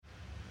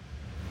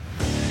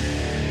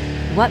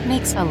What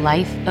makes a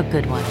life a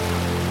good one?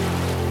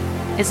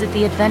 Is it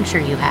the adventure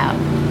you have?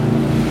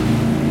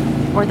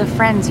 Or the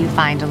friends you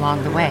find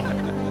along the way?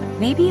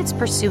 Maybe it's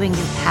pursuing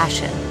your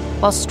passion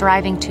while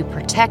striving to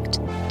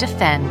protect,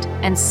 defend,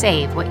 and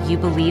save what you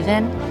believe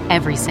in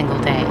every single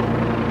day.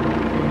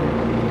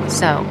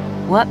 So,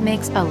 what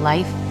makes a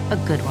life a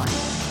good one?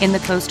 In the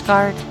Coast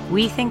Guard,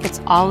 we think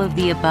it's all of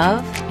the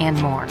above and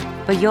more,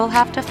 but you'll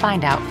have to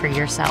find out for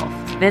yourself.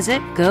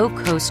 Visit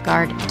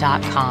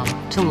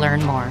gocoastguard.com to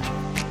learn more.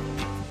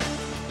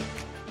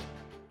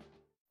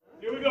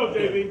 Here we go,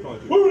 JB.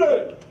 Who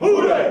they?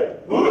 Who they?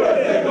 Who they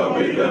think gonna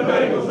beat the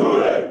Bengals? Who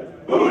they?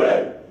 Who they?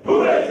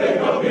 Who they think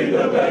gonna beat the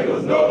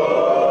Bengals? Nobody.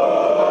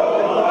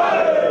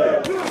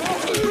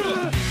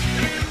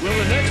 Will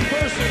the next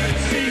person that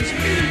sees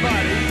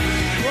anybody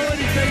throw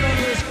anything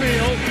onto this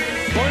field,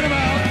 point them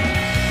out,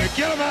 and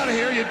get them out of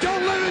here? You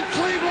don't live in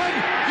Cleveland.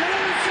 You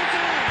live in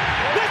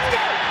Cincinnati. Let's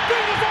go.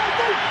 Bengals on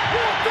three.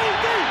 1, 2,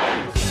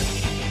 3.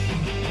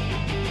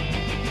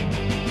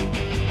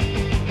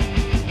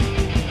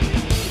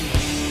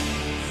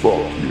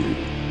 Fuck you.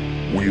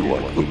 We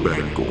like the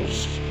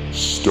Bengals.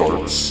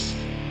 Starts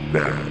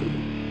now.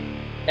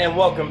 And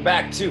welcome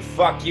back to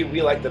Fuck You,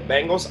 We Like the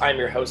Bengals. I'm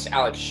your host,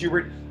 Alex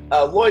Schubert.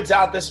 Lloyd's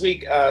out this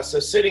week, so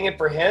sitting in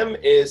for him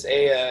is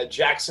a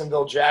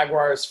Jacksonville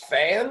Jaguars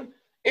fan.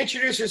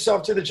 Introduce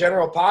yourself to the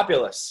general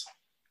populace.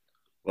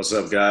 What's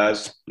up,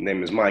 guys? My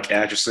name is Mike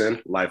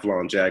Atchison,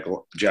 lifelong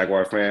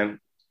Jaguar fan.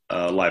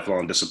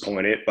 Lifelong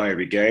disappointed by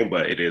every game,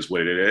 but it is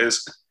what it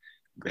is.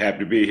 Happy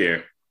to be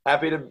here.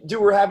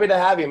 We're happy to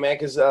have you, man,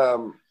 because,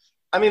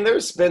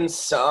 there's been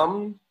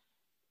some,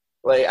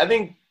 I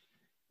think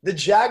the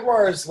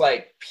Jaguars,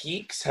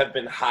 peaks have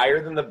been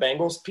higher than the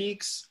Bengals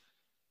peaks,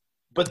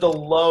 but the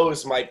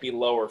lows might be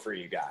lower for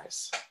you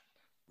guys.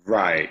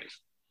 Right.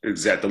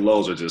 Exactly. The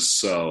lows are just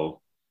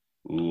so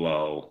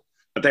low.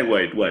 I think,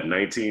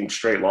 19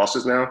 straight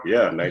losses now?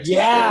 Yeah, 19 straight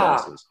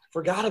losses.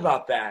 Forgot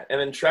about that. And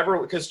then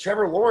Trevor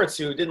Lawrence,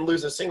 who didn't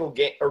lose a single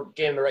game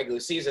in the regular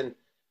season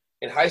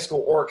in high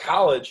school or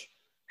college,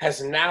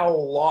 has now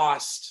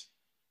lost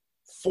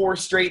 4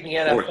 straight in the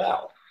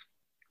NFL.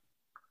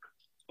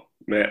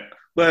 Man,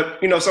 but,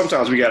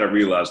 sometimes we got to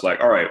realize,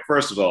 all right,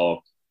 first of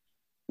all,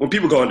 when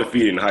people go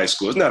undefeated in high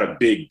school, it's not a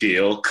big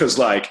deal because,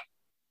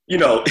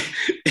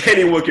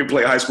 anyone can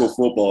play high school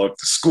football if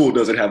the school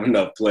doesn't have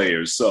enough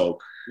players. So,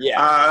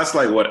 that's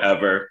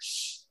whatever.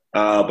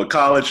 But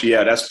college,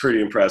 that's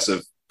pretty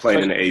impressive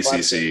playing in the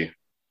ACC.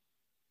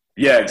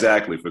 Yeah,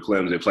 exactly, for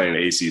Clemson playing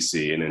in the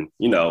ACC. And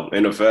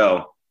then,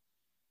 NFL,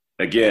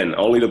 again,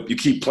 you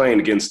keep playing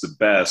against the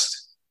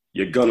best,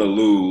 you're going to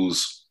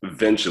lose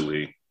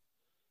eventually.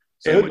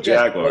 So and with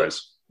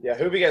Jaguars. Who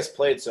have you guys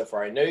played so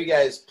far? I know you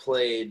guys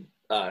played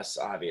us,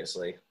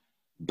 obviously.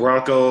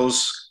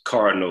 Broncos,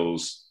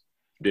 Cardinals,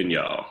 then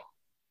y'all.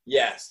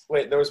 Yes.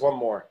 Wait, there was one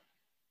more.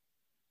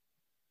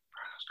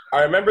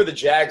 I remember the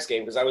Jags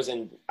game because I was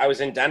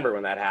in Denver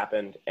when that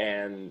happened,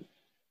 and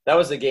that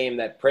was the game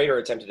that Prater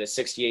attempted a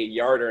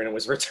 68-yarder and it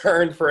was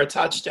returned for a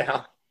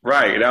touchdown.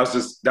 Right. That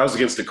was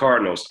against the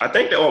Cardinals. I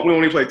think that we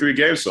only played 3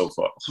 games so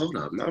far. Hold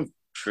up, I'm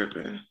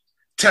tripping.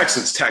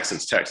 Texans.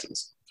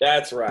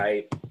 That's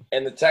right.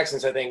 And the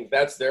Texans, I think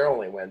that's their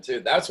only win, too.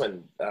 That's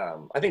when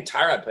I think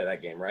Tyrod played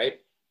that game, right?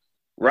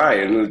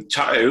 Right. And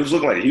it was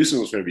looking like Houston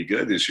was going to be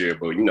good this year,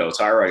 but,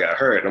 Tyrod got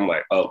hurt. And I'm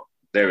like, oh,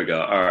 there we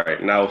go. All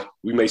right. Now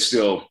we may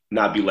still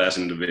not be last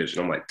in the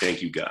division. I'm like,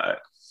 thank you, God.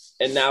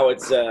 And now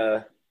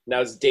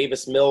it's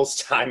Davis Mills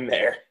time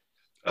there.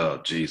 Oh,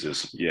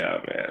 Jesus. Yeah,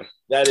 man.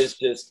 That is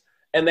just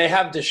 – and they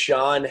have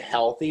Deshaun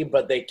healthy,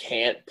 but they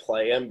can't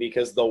play him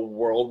because the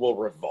world will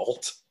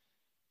revolt.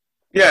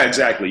 Yeah,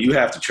 exactly. You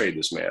have to trade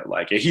this man.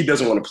 He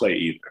doesn't want to play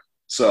either.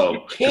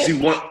 So,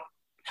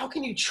 how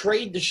can you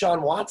trade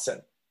Deshaun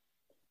Watson?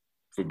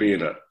 For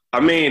being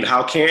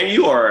how can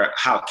you or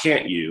how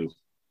can't you?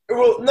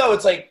 Well, no,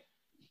 it's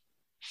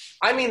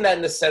I mean that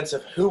in the sense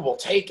of who will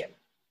take him.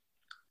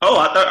 Oh,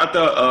 I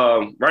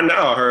thought right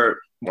now I heard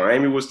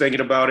Miami was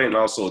thinking about it and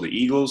also the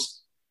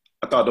Eagles.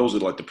 I thought those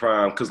were the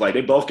prime because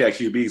they both got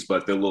QBs,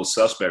 but they're a little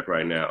suspect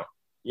right now.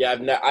 Yeah,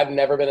 I've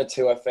never been a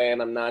Tua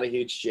fan. I'm not a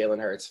huge Jalen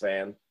Hurts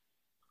fan.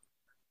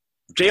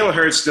 Jalen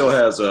Hurts still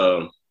has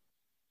time.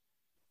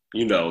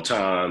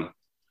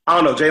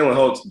 I don't know.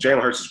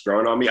 Jalen Hurts is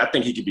growing on me. I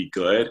think he could be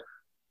good.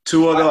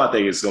 Tua, though, I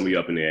think it's going to be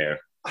up in the air.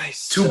 I'm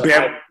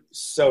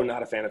so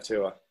not a fan of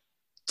Tua.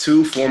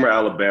 2 former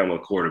Alabama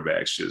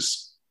quarterbacks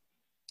just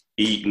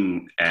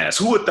eating ass.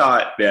 Who would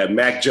thought that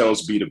Mac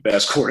Jones be the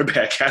best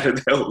quarterback out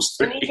of those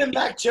 3? And even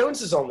Mac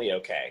Jones is only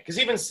okay. Because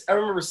even I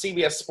remember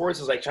CBS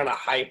Sports was trying to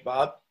hype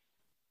up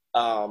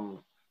the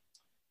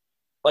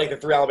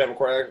 3 Alabama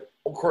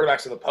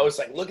quarterbacks in the post.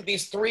 Look at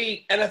these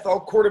 3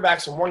 NFL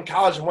quarterbacks from one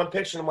college and one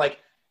pitcher. And I'm like,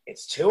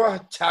 it's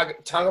Tua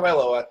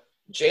Tagovailoa,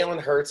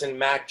 Jalen Hurts, and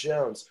Mac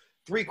Jones.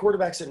 3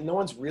 quarterbacks that no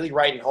one's really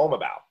writing home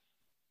about.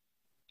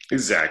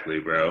 Exactly,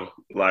 bro.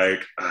 I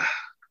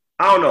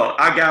don't know.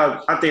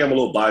 I think I'm a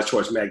little biased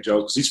towards Mac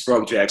Jones because he's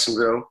from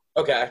Jacksonville.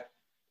 Okay.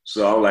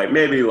 So I'm like,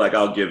 maybe like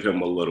I'll give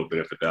him a little bit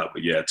of a doubt.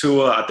 But yeah,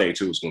 Tua, I think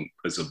Tua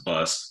is a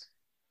bust.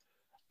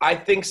 I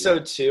think so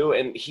too,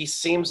 and he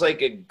seems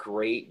like a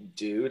great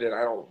dude, and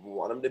I don't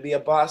want him to be a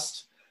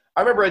bust.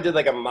 I remember I did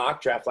like a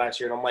mock draft last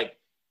year, and I'm like,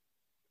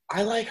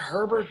 I like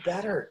Herbert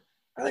better.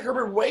 I like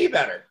Herbert way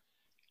better.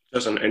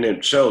 And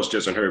it shows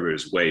Justin Herbert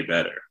is way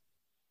better.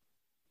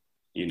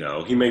 You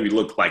know, he maybe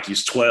look like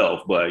he's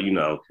 12, but, you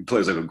know, he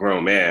plays like a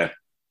grown man.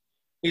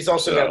 He's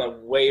also got a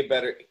way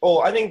better –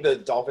 oh, I think the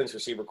Dolphins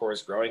receiver core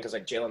is growing because,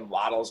 like, Jalen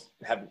Waddle's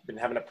been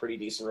having a pretty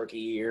decent rookie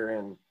year.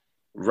 And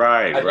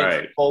I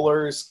think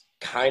Fuller's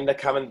kind of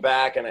coming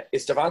back. And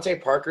is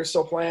Devontae Parker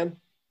still playing?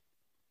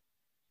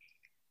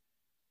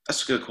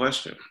 That's a good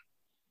question.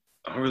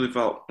 I really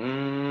felt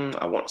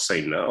I want to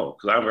say no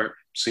because I haven't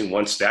seen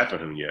one stat from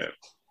him yet.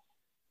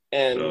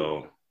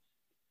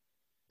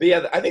 But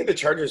yeah, I think the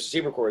Chargers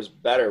receiver core is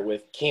better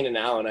with Keenan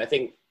Allen. I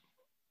think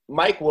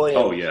Mike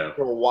Williams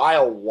for a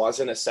while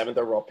wasn't a 7th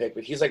overall pick,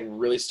 but he's like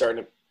really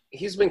starting to –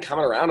 he's been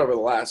coming around over the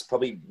last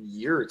probably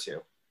year or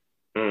two.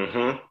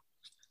 Mm-hmm.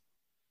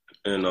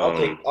 And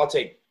I'll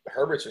take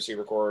Herbert's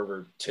receiver core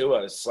over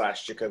Tua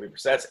 / Jacoby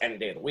Brissett's any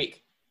day of the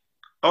week.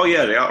 Oh,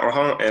 yeah, they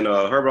are. And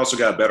Herbert also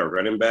got a better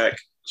running back,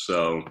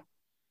 so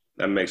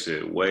that makes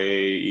it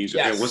way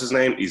easier. Yes. What's his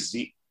name?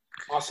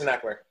 Austin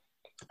Eckler.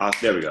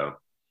 There we go.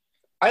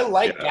 I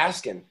like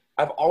Gaskin.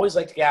 I've always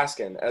liked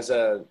Gaskin as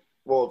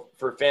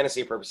for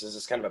fantasy purposes,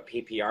 it's kind of a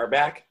PPR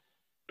back.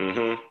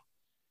 Mm-hmm.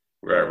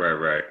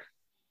 Right.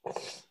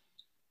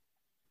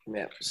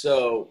 Man,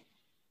 so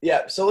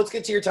let's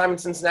get to your time in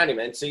Cincinnati,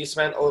 man. So you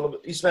spent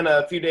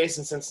a few days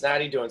in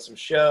Cincinnati doing some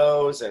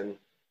shows and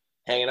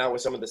hanging out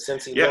with some of the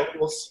Cincy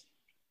locals.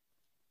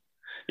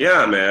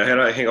 Yeah, man, I had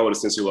to hang out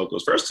with the Cincy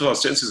locals. First of all,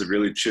 Cincy is a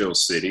really chill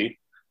city.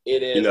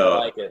 It is. I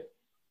like it.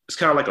 It's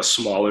kind of like a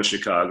smaller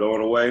Chicago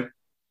in a way.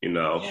 You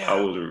know,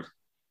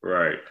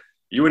 right.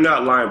 You were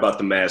not lying about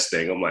the mask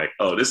thing. I'm like,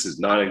 oh, this is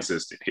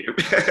non-existent here.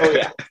 Oh,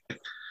 yeah.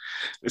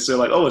 They said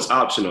like, oh, it's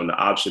optional. And the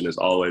option is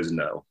always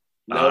no.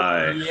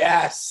 Nope.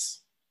 Yes.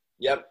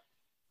 Yep.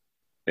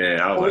 And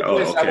I was like, oh,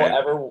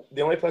 okay.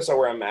 The only place I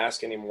wear a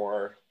mask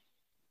anymore,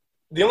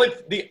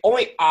 the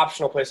only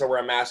optional place I wear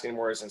a mask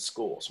anymore is in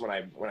schools when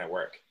I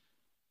work.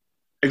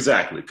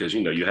 Exactly, because,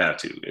 you know, you have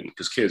to, and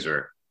because kids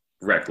are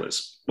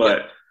reckless.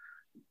 But,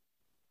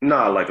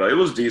 it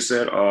was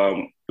decent.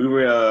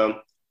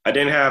 I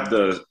didn't have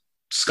the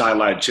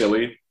Skyline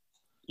chili.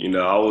 You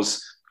know, I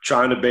was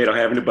trying to debate on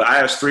having it, but I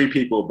asked 3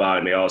 people about it,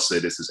 and they all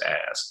said this is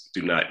ass.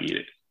 Do not eat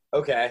it.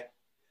 Okay.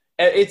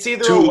 It's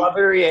either a love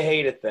it or you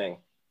hate it thing.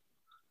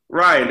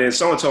 Right, and then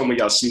someone told me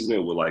y'all season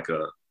it with, like,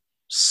 a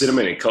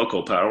cinnamon and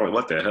cocoa powder. I'm like,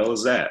 what the hell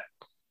is that?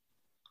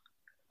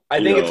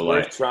 I think it's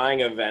worth trying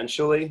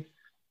eventually.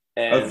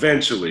 And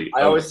eventually.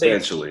 I always say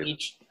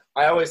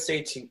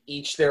to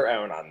each their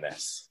own on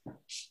this.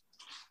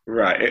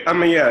 Right. I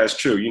mean, yeah, it's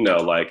true. You know,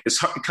 like, it's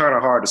kind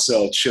of hard to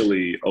sell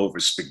chili over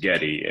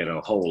spaghetti and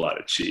a whole lot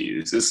of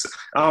cheese.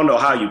 I don't know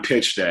how you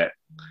pitch that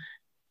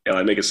and,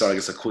 like, make it sound like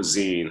it's a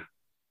cuisine.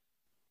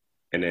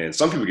 And then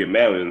some people get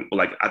mad when,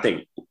 like, I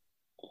think,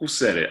 who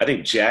said it? I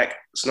think Jack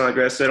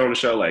Snodgrass said on the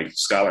show, like,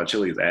 Skyline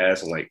chili is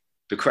ass, and, like,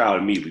 the crowd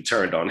immediately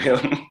turned on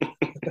him.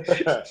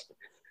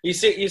 You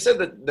said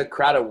that the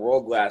crowd at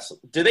World Glass,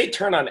 do they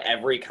turn on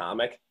every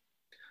comic?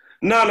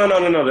 No.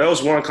 There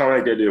was one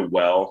comic that did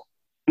well.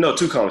 No,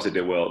 2 comics that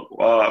did well.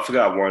 I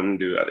forgot one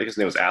dude. I think his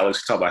name was Alex.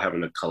 He talked about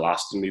having a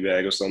colostomy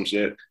bag or some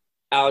shit.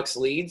 Alex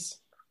Leeds?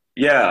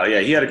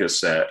 Yeah, he had a good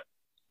set.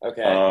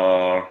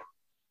 Okay.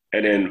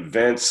 And then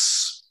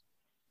Vince,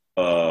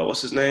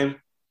 what's his name?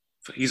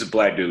 He's a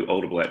black dude,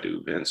 older black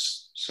dude,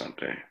 Vince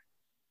something.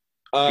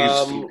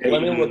 Let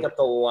me look up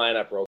the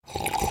lineup real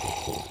quick.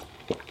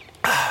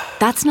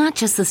 That's not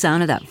just the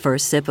sound of that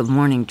first sip of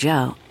Morning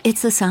Joe.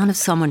 It's the sound of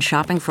someone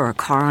shopping for a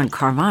car on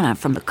Carvana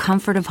from the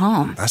comfort of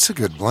home. That's a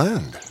good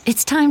blend.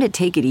 It's time to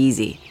take it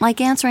easy,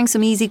 like answering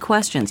some easy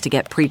questions to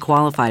get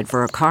pre-qualified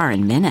for a car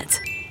in minutes.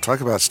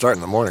 Talk about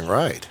starting the morning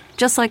right.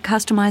 Just like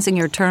customizing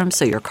your terms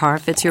so your car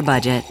fits your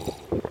budget.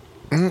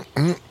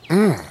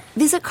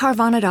 Visit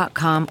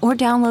Carvana.com or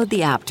download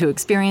the app to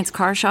experience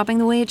car shopping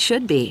the way it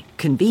should be.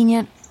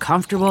 Convenient,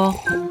 comfortable.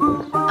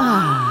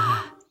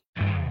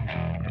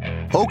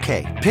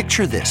 Okay,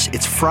 picture this.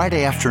 It's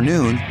Friday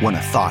afternoon when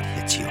a thought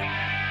hits you.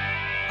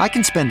 I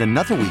can spend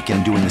another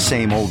weekend doing the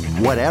same old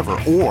whatever,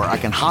 or I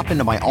can hop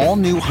into my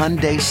all-new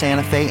Hyundai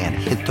Santa Fe and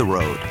hit the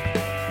road.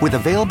 With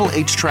available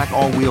H-Track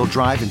all-wheel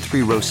drive and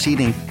 3-row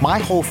seating, my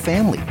whole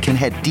family can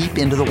head deep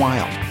into the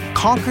wild.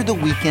 Conquer the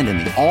weekend in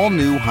the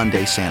all-new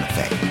Hyundai Santa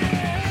Fe.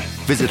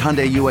 Visit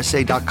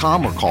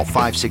HyundaiUSA.com or call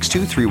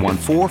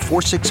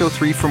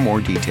 562-314-4603 for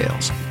more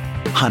details.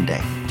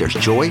 Hyundai, there's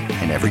joy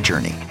in every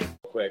journey.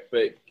 Quick,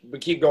 but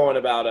keep going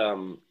about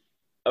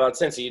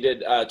Cincy. You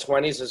did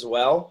 20s as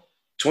well.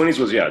 20s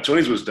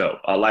was dope.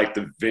 I liked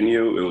the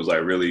venue. It was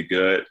like really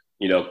good.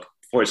 You know,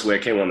 fortunately I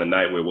came on the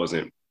night where it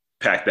wasn't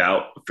packed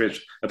out.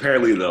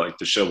 Apparently the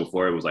show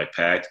before it was like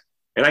packed,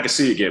 and I could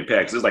see it getting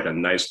packed. It's like a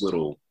nice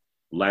little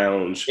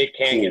lounge, it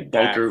can cool get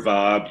bunker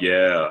vibe.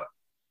 Yeah.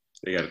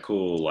 They got a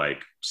cool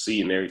like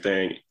seat and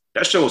everything.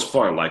 That show was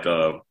fun. Like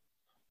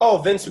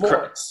Vince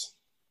Morris.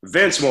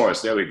 Vince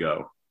Morris, there we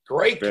go.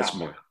 Great Vince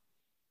Morris.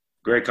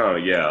 Great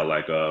comment, yeah.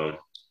 Like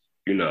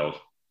you know,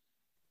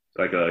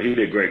 like he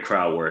did great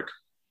crowd work,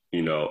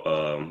 you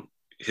know,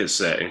 his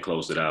set and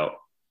closed it out.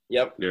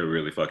 Yep. They were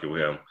really fucking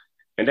with him.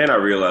 And then I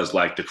realized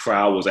like the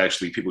crowd was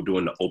actually people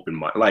doing the open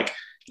mic. Like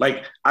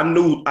I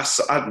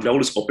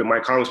noticed open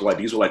mic comics were like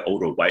these were like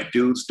older white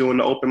dudes doing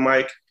the open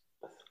mic.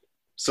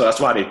 So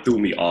that's why they threw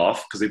me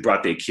off because they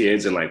brought their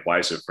kids and like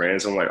wives and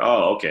friends. I'm like,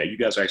 oh, okay, you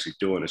guys are actually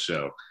doing the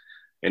show.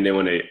 And then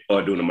when they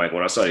are doing the mic,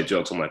 when I saw their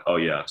jokes, I'm like, oh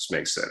yeah, this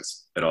makes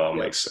sense. It all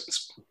makes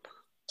sense.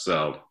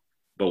 So,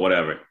 but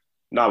whatever.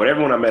 No, but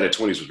everyone I met at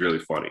 20s was really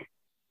funny.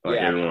 Like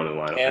everyone in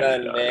the lineup. Anna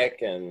and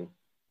Nick, and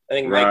I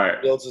think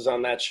Mike Fields is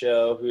on that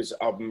show, who's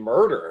a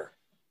murderer.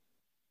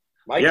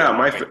 Mike,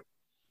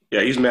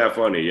 he's mad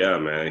funny. Yeah,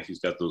 man. He's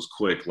got those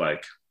quick,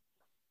 like,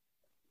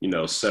 you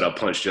know, set up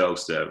punch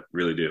jokes that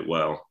really did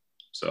well.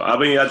 So, I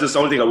mean, that's just the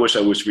only thing I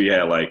wish we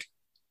had, like,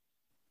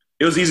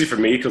 it was easy for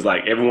me because,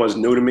 like, everyone's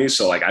new to me.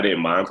 So, like, I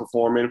didn't mind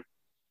performing.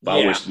 But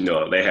I wish, you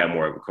know, they had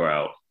more of a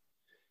crowd.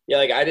 Yeah,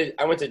 like,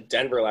 I went to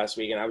Denver last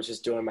week, and I was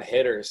just doing my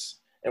hitters.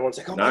 And everyone's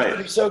like, oh, my God,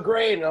 you're so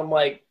great. And I'm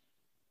like,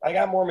 I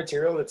got more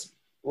material that's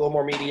a little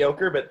more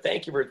mediocre, but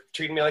thank you for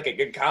treating me like a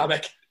good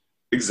comic.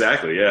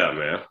 Exactly, yeah,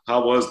 man.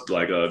 How was,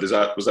 like, was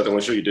that the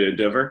one show you did in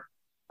Denver?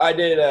 I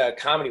did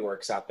Comedy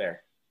Works out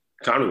there.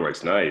 Comedy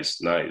Works, nice.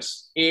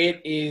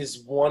 It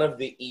is one of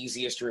the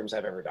easiest rooms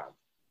I've ever done.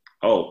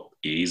 Oh,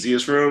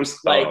 easiest rooms?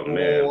 Like, oh,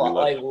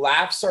 man.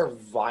 Laughs are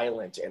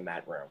violent in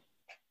that room.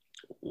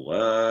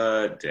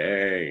 What?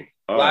 Dang.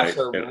 Laughs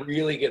are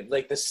really good.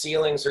 Like, the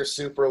ceilings are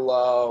super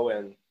low,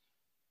 and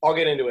I'll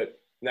get into it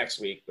next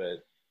week,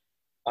 but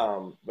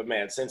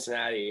man,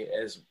 Cincinnati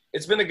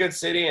it's been a good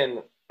city, and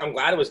I'm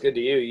glad it was good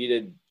to you. You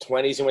did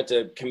 20s. You went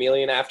to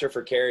Chameleon after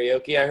for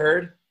karaoke, I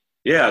heard.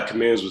 Yeah,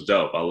 Chameleons was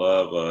dope. I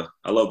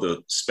love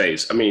the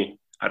space. I mean,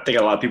 I think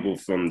a lot of people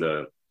from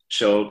the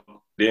show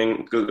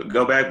didn't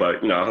go back,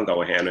 but, you know, I hung out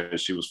with Hannah, and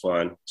she was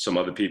fun. Some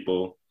other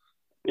people.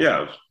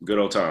 Yeah, good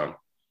old time.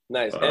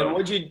 Nice.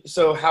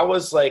 And how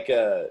was, like,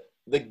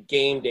 the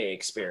game day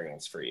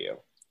experience for you?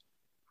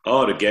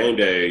 Oh, the game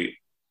day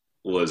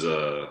was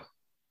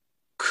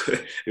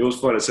it was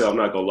fun as hell, I'm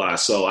not gonna lie.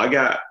 So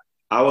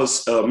I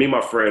was me and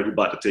my friend who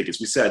bought the tickets,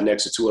 we sat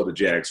next to two other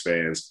Jags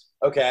fans.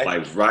 Okay.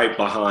 Like right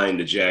behind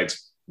the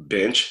Jags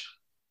bench.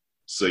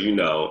 So, you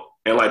know,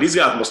 and like these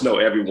guys must know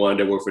everyone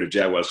that work for the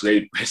Jaguars. So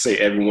they say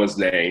everyone's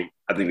name.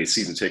 I think they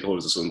season ticket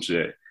holders or some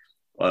shit.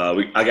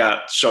 I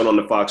got shown on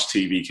the Fox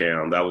TV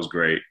cam. That was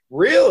great.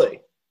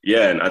 Really?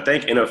 Yeah, and I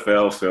think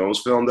NFL Films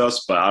filmed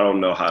us, but I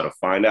don't know how to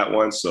find that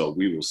one, so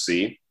we will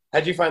see.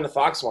 How'd you find the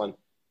Fox one?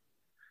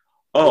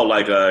 Oh,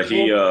 like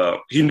he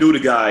knew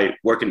the guy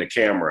working the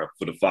camera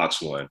for the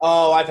Fox one.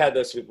 Oh, I've had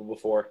those people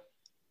before.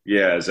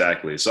 Yeah,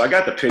 exactly. So I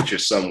got the picture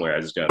somewhere. I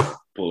just got to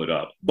pull it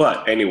up.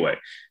 But anyway,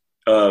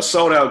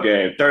 sold out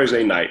game,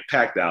 Thursday night,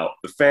 packed out.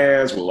 The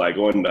fans were like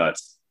going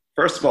nuts.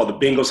 First of all, the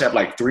Bengals had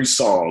like 3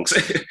 songs,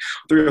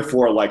 3 or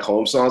 4 like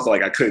home songs.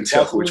 Like I couldn't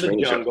tell which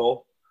one.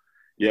 Jungle.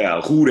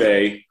 Yeah, Who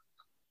Dey,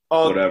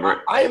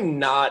 whatever. I am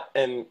not,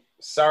 and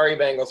sorry,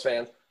 Bengals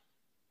fans,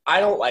 I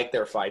don't like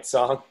their fight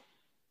song.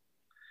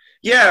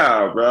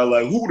 Yeah, bro.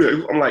 Like Who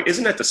Dey. I'm like,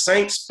 isn't that the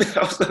Saints?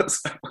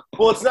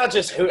 Well, it's not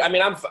just Who. I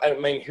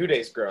mean, Who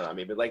Dey's grown on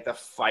me, but like the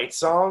fight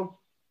song,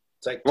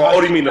 it's like, well,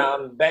 what do you mean?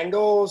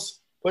 Bengals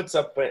puts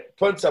up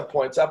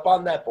points up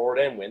on that board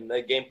and win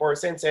the game for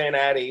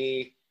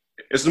Cincinnati.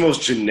 It's the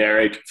most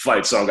generic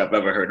fight song I've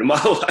ever heard in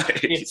my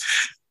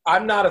life.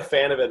 I'm not a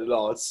fan of it at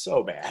all. It's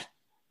so bad.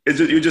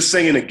 You're just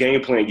singing a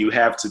game plan you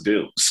have to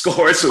do.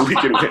 Score so we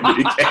can win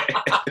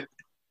the game.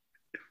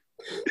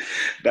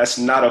 That's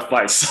not a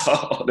fight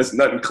song. There's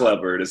nothing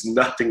clever. There's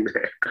nothing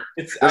there.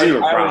 I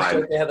was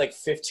sure they had like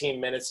 15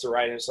 minutes to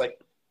write, and it's like,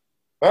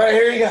 all right,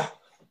 here you go.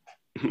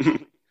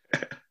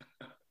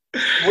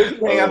 Where did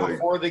you hang out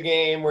before the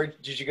game? Where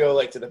did you go,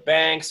 like to the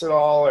banks at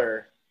all,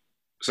 or?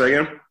 Say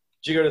again?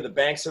 Did you go to the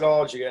banks at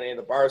all? Did you go to any of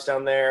the bars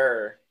down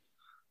there?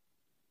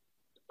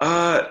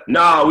 Or?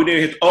 No, we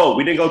didn't.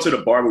 We didn't go to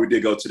the bar, but we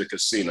did go to the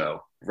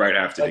casino right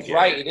after the game.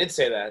 Right, you did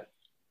say that.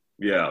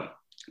 Yeah.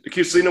 The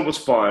casino was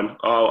fun.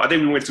 I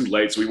think we went too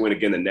late, so we went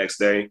again the next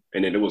day,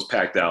 and then it was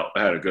packed out.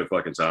 I had a good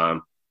fucking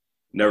time.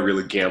 Never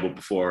really gambled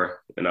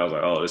before, and I was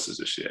like, "Oh, this is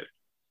the shit."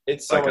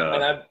 It's so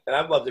much, and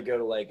I'd love to go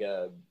to like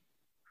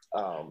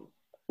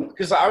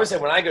because I always say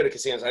when I go to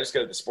casinos, I just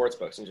go to the sports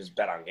books and just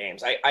bet on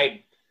games.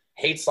 I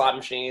hate slot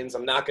machines.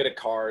 I'm not good at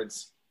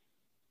cards.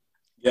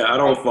 Yeah, I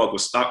don't fuck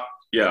with stock.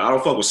 Yeah, I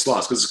don't fuck with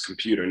slots because it's a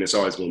computer and it's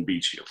always going to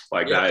beat you.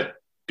 Like, yeah. I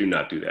do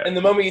not do that. And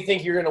the moment you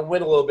think you're going to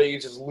win a little bit,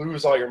 you just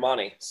lose all your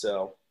money.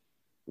 So.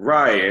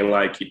 Right, and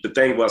like the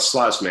thing about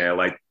slots, man,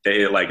 like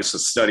it's a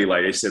study.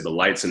 Like they said, the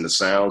lights and the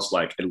sounds,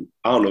 like I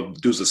don't know,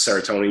 there's a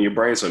serotonin in your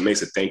brain, so it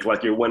makes it think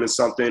like you're winning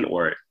something,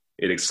 or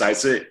it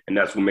excites it, and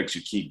that's what makes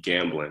you keep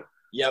gambling.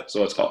 Yep.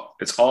 So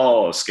it's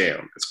all a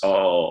scam. It's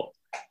all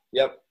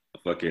a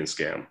fucking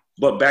scam.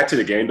 But back to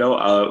the game, though,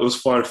 it was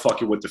fun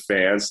fucking with the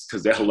fans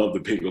because they love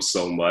the Bengals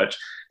so much.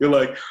 They're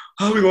like,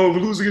 how are we going to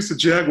lose against the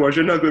Jaguars?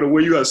 You're not going to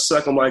win. You guys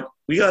suck. I'm like,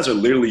 you guys are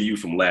literally you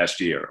from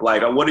last year.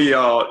 Like, what are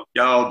y'all?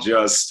 Y'all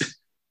just –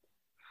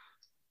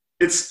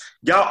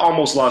 y'all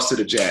almost lost to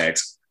the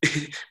Jags.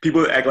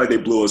 People act like they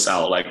blew us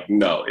out. Like,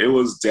 no, it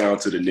was down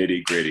to the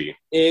nitty-gritty.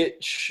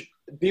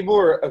 People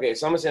were – okay,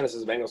 so I'm going to say this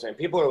as a Bengals fan.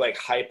 People are, like,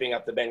 hyping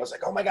up the Bengals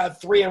like, oh, my God,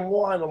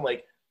 3-1. I'm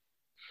like,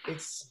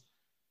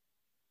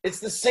 it's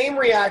the same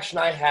reaction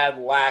I had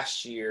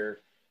last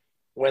year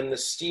when the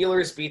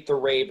Steelers beat the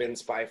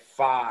Ravens by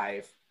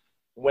 5,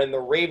 when the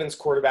Ravens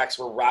quarterbacks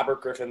were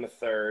Robert Griffin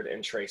III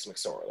and Trace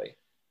McSorley.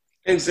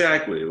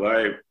 Exactly.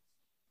 Like,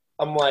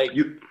 I'm like,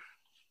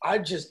 I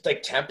just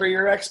like temper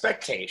your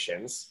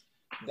expectations.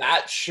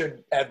 That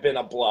should have been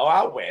a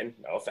blowout win.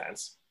 No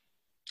offense.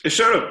 It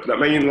should have. I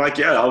mean, like,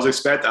 yeah, I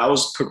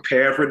was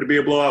prepared for it to be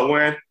a blowout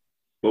win,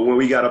 but when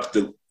we got up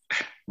to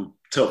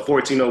a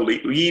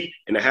 14-0 lead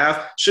and a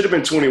half, should have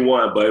been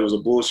 21, but it was a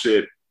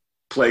bullshit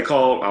play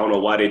call. I don't know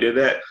why they did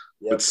that,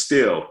 but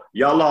still,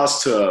 y'all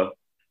lost to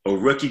a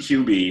rookie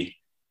QB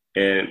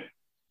and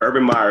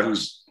Urban Meyer,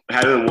 who's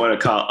hasn't won a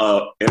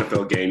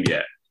NFL game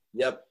yet.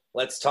 Yep,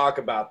 let's talk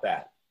about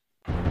that.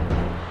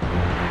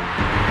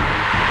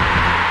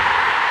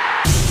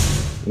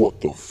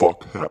 What the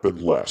fuck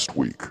happened last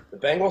week? The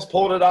Bengals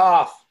pulled it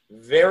off,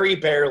 very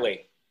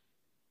barely,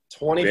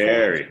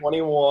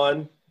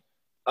 24-21.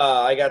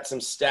 I got some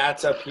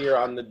stats up here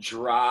on the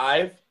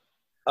drive.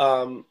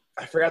 I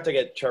forgot to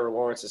get Trevor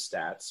Lawrence's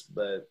stats,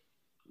 but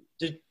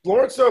did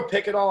Lawrence throw a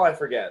pick at all? I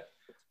forget.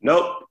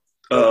 Nope.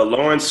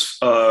 Lawrence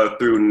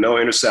threw no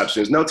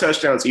interceptions, no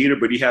touchdowns either,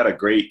 but he had a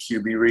great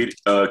QB rating.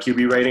 I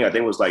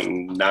think it was like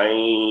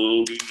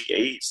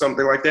 98,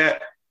 something like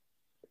that.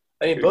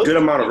 I mean, both good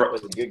amount of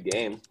was a good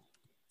game.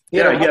 He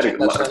had a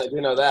touchdown. I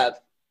do know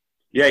that.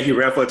 Yeah, he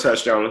ran for a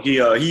touchdown. He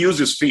used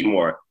his feet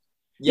more.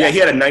 Yeah, he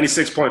had a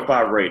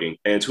 96.5 rating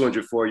and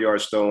 204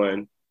 yards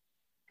throwing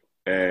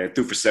and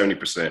threw for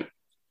 70%.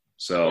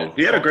 So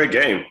he had a great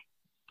game.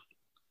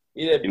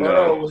 He did.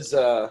 Burrow was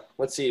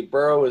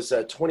Burrow was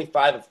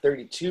 25 of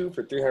 32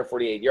 for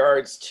 348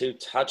 yards, 2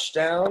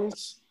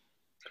 touchdowns.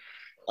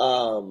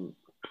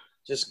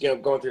 Just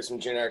going through some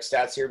generic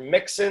stats here.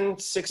 Mixon,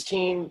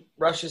 16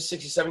 rushes,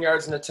 67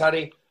 yards and a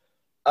tutty.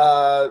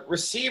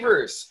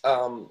 Receivers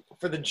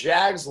for the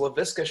Jags,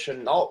 Laviska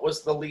Shenault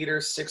was the leader,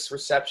 6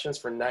 receptions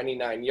for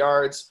 99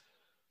 yards.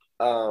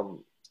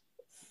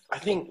 I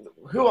think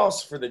who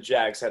else for the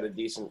Jags had a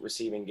decent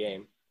receiving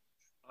game?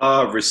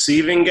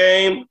 Receiving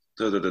game.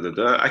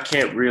 I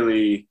can't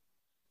really.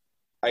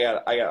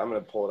 I'm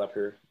gonna pull it up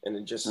here and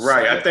then just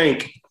right. I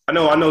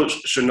know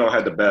Shenault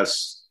had the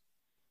best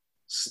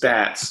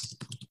stats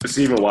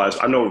receiving wise.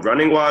 I know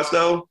running wise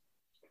though.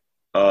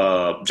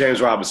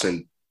 James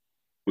Robinson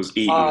was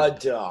eating. A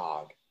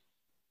dog.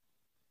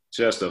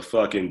 Just a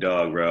fucking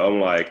dog, bro.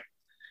 I'm like,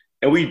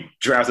 and we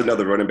drafted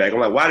another running back. I'm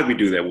like, why did we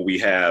do that when we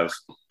have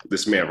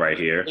this man right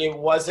here? It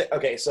wasn't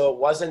okay. So it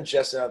wasn't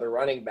just another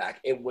running back.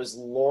 It was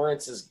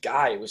Lawrence's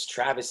guy. It was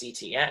Travis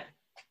Etienne.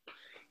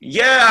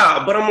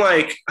 Yeah, but I'm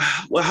like,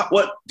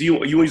 what do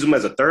you use him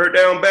as a third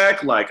down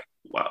back? Like,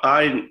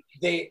 I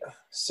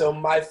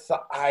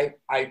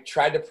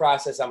tried to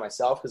process that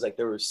myself because like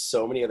there were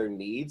so many other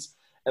needs,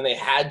 and they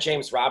had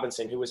James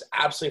Robinson, who was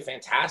absolutely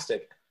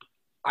fantastic.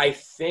 I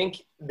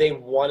think they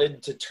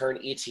wanted to turn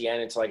Etienne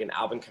into like an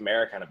Alvin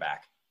Kamara kind of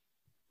back.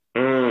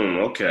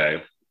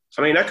 Okay.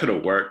 I mean, that could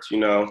have worked, you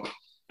know.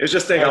 It's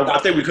just I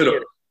think we could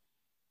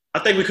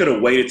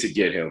have waited to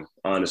get him,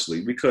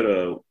 honestly. We could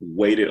have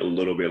waited a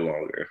little bit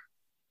longer.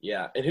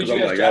 Yeah. And who did you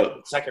guys draft in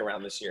the second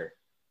round this year?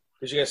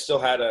 Did you guys still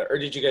had or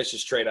did you guys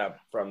just trade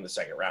up from the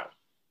second round?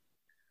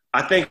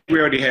 I think we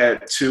already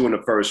had 2 in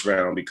the first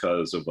round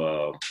because of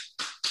I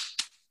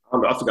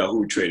forgot who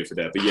we traded for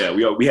that. But yeah,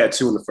 we had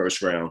 2 in the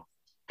first round.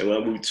 And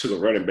when we took a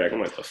running back, I'm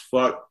like, the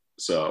fuck?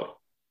 So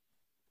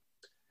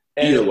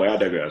either way, I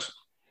digress.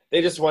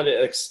 They just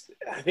wanted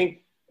 – I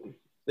think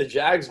the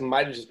Jags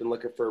might have just been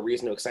looking for a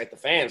reason to excite the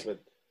fans with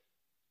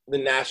the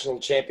national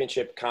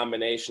championship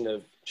combination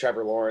of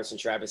Trevor Lawrence and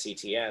Travis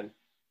Etienne.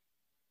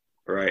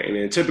 Right, and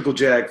in typical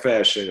Jag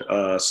fashion,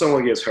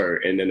 someone gets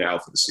hurt and then they're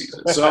out for the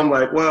season. So I'm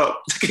like,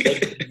 well.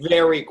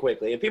 Very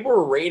quickly. And people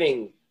were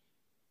rating –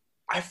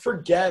 I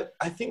forget.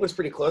 I think it was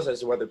pretty close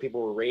as to whether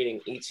people were rating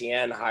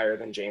Etienne higher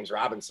than James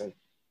Robinson.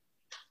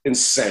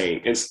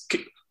 Insane.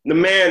 The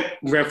man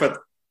ran for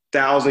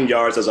 1,000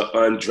 yards as an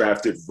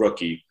undrafted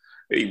rookie.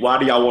 Why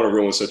do y'all want to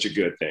ruin such a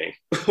good thing?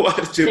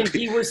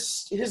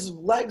 His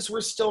legs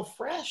were still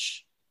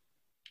fresh.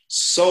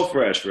 So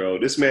fresh, bro.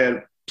 This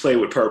man played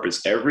with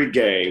purpose every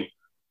game.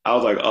 I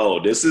was like, oh,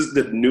 this is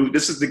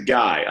the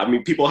guy. I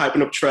mean, people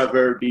hyping up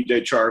Trevor,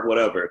 DJ Chark,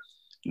 whatever.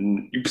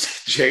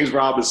 James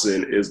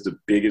Robinson is the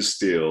biggest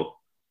steal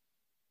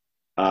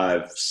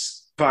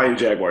probably in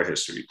Jaguar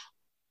history.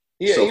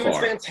 Yeah, he was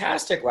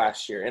fantastic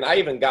last year, and I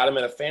even got him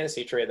in a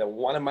fantasy trade that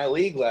won me my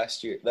league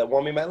last year.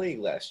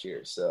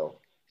 So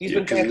he's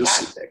been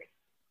fantastic.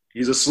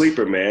 He's a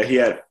sleeper, man. He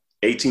had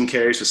 18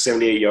 carries for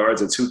 78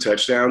 yards and 2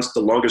 touchdowns.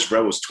 The longest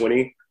run was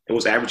 20 and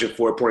was averaging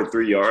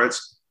 4.3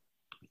 yards.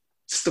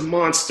 Just a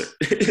monster.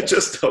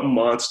 Just a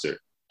monster.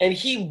 And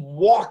he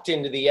walked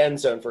into the end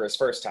zone for his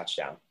first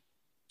touchdown.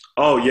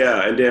 Oh,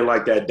 yeah. And then,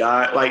 like, that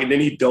dive, like, and then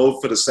he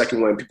dove for the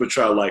second one. People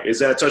try, like, is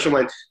that a touchdown?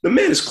 Like, the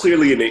man is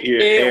clearly in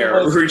the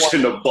air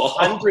reaching the ball.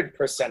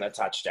 100% a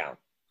touchdown.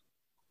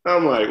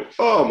 I'm like,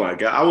 oh, my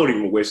God. I wouldn't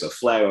even waste a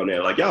flag on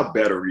that. Like, y'all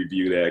better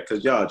review that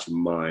because y'all out your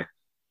mind.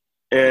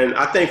 And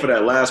I think for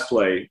that last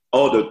play,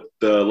 the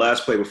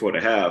last play before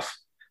the half,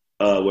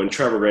 when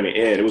Trevor ran it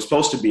in, it was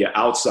supposed to be an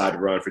outside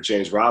run for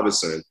James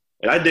Robinson.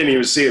 And I didn't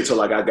even see it until,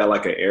 like, I got,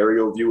 like, an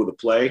aerial view of the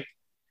play.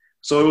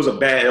 So it was a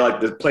bad – like,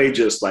 the play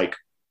just, like,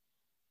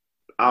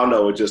 I don't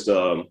know, it just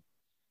fell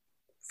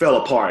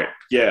apart.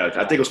 Yeah, I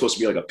think it was supposed to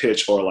be, like, a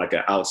pitch or, like,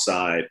 an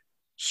outside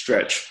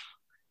stretch.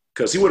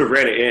 Because he would have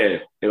ran it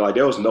in, and, like,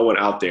 there was no one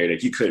out there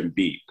that he couldn't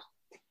beat.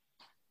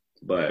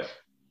 But,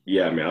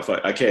 yeah, man,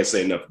 I can't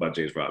say enough about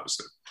James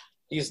Robinson.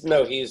 I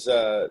think he's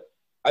going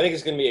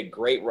to be a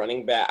great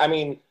running back. I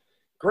mean –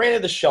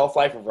 granted, the shelf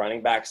life of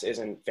running backs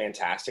isn't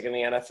fantastic in the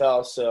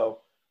NFL,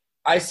 so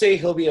I say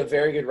he'll be a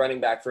very good running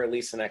back for at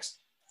least the next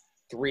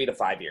 3 to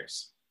 5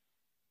 years.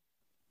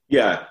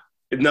 Yeah,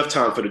 enough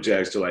time for the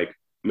Jags to, like,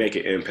 make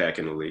an impact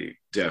in the league,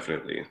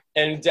 definitely.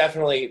 And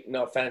definitely,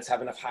 no offense,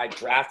 have enough high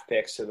draft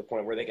picks to the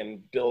point where they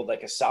can build,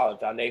 like, a solid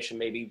foundation,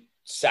 maybe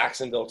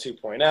Saxonville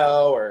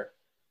 2.0 or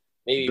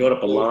maybe build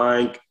up a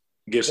line,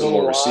 get some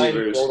more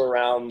receivers.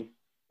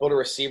 Build a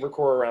receiver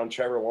core around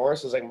Trevor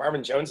Lawrence. It's like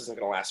Marvin Jones isn't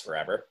going to last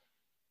forever.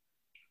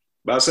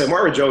 But I say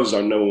Marvin Jones is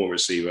our number one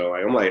receiver.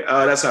 Like, I'm like,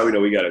 that's how we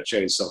know we got to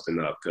change something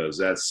up because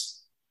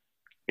that's,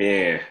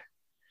 Yeah.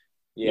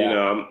 You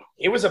know,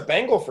 it was a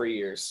Bengal for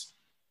years.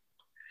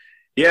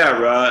 Yeah,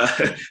 bro.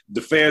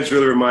 The fans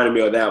really reminded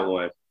me of that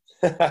one.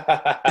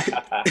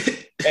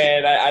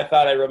 And I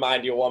thought I'd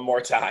remind you one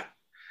more time.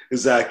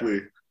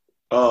 Exactly.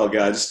 Oh,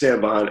 God, just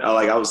stand behind.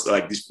 I was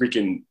like these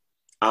freaking,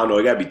 I don't know,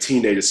 it got to be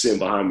teenagers sitting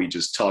behind me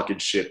just talking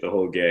shit the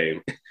whole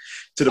game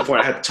to the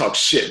point I had to talk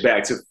shit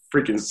back to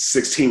freaking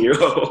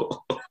 16-year-old.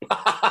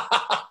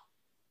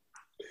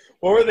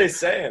 What were they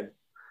saying?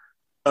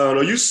 I don't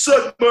know. You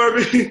suck,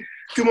 Marvin.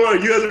 Come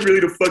on. You guys are really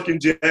the fucking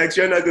Jags.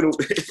 You're not going to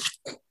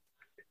win.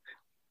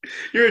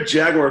 You're a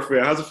Jaguar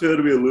fan. How's it feel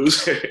to be a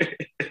loser?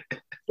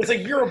 It's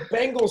like, you're a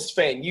Bengals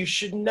fan. You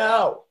should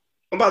know.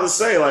 I'm about to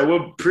say, like,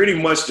 we're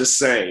pretty much the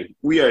same.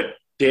 We are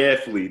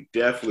definitely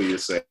the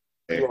same.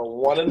 We're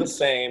one and the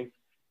same.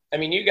 I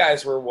mean, you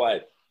guys were,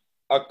 what,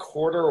 a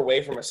quarter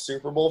away from a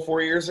Super Bowl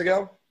 4 years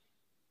ago?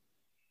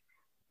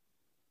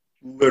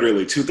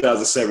 Literally,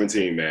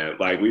 2017, man.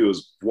 Like, we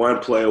was one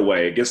play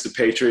away against the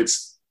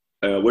Patriots,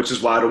 which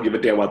is why I don't give a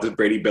damn about this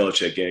Brady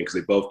Belichick game because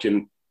they both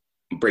can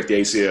break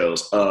the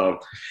ACLs.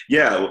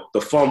 Yeah,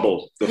 the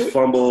fumble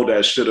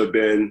that should have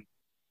been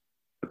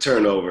a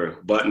turnover,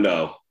 but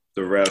no.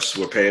 The refs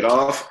were paid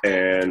off,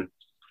 and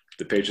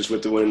the Patriots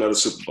went to win another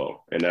Super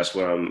Bowl, and that's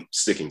what I'm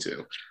sticking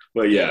to.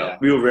 But, yeah,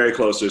 we were very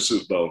close to a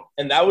Super Bowl.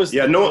 And that was the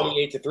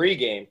 28-3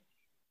 game.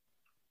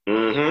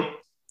 Mm-hmm.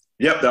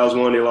 Yep, that was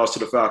one they lost to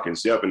the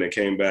Falcons. Yep, and they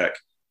came back.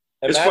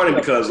 And it's funny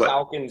because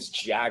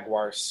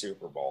Falcons-Jaguars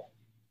Super Bowl.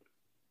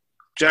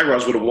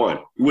 Jaguars would have won.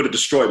 We would have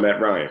destroyed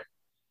Matt Ryan.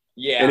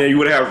 Yeah. And then you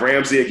would have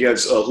Ramsey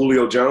against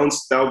Julio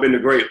Jones. That would have been a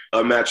great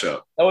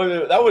matchup.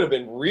 That would have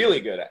been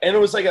really good. And it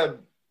was like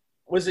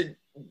was it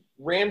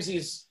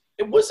Ramsey's –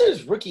 it wasn't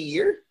his rookie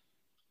year?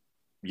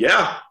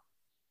 Yeah.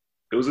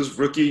 It was his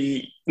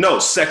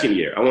second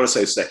year. I want to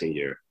say second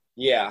year.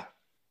 Yeah.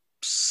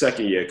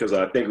 Second year because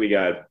I think we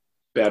got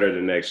better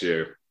the next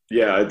year.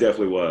 Yeah, it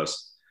definitely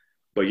was.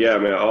 But, yeah,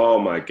 man, oh,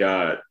 my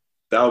God.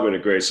 That would have been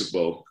a great Super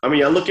Bowl. I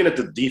mean, I'm looking at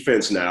the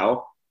defense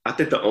now. I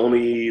think the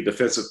only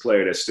defensive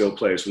player that still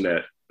plays from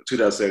that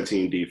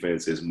 2017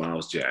 defense is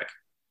Miles Jack.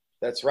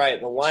 That's right.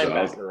 The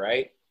linebacker,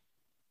 right?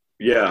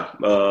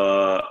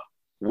 Yeah.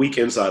 Weak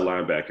inside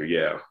linebacker,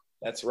 yeah.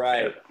 That's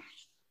right.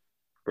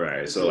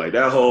 Right. So, like,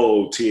 that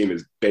whole team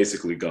is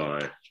basically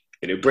gone.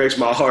 And it breaks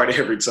my heart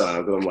every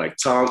time because I'm like,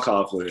 Tom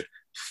Coughlin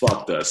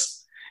fucked us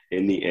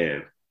in the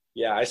end.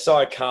 Yeah, I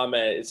saw a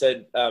comment. It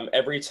said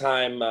every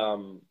time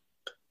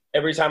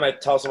I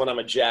tell someone I'm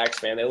a Jags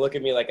fan, they look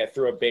at me like I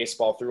threw a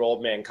baseball through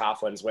old man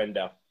Coughlin's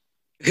window.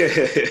 Hey,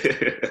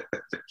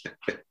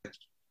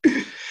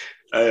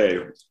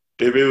 if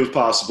it was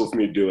possible for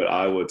me to do it,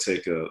 I would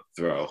take a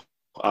throw.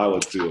 I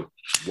would do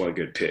one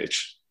good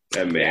pitch.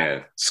 That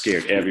man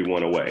scared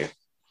everyone away.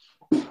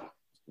 No,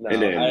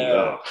 and then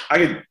I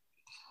could.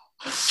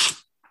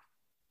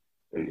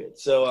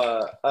 So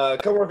a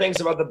couple more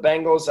things about the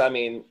Bengals. I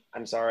mean,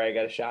 I'm sorry, I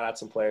got to shout out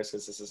some players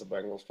because this is a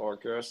Bengals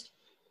podcast.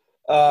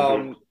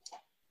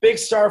 Big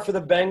star for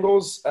the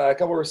Bengals, a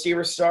couple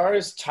receiver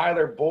stars.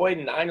 Tyler Boyd,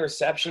 9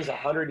 receptions,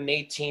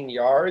 118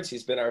 yards.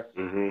 He's been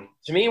to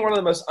me, one of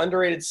the most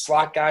underrated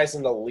slot guys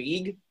in the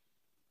league.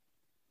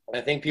 And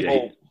I think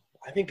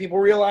people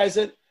realize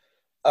it.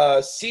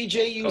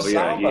 CJ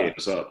Uzomah. Oh, yeah,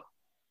 what's up?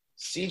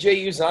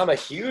 CJ Uzomah,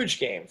 huge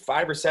game.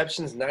 5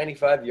 receptions,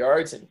 95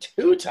 yards, and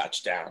 2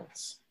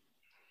 touchdowns.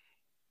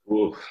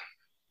 Ooh.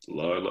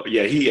 Lord.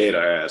 Yeah, he ate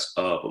our ass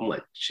up. I'm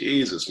like,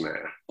 Jesus,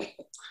 man.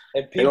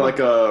 And people,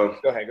 go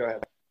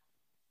ahead.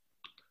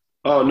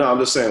 Oh, no, I'm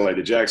just saying, like,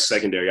 the Jags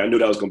secondary, I knew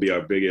that was going to be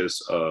our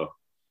biggest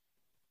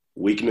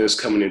weakness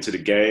coming into the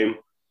game.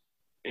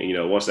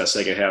 And, once that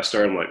second half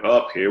started, I'm like,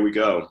 oh, here we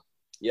go.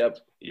 Yep.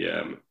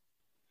 Yeah.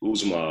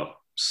 Uzomah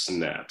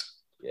snapped.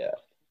 Yeah.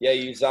 Yeah,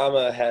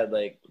 Uzomah had,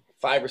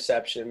 5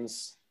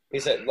 receptions. He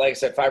said,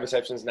 5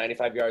 receptions,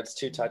 95 yards,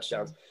 2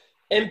 touchdowns.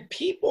 And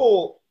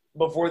people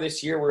before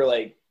this year were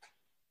like,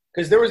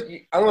 because there was,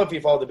 I don't know if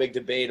you followed the big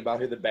debate about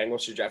who the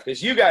Bengals should draft.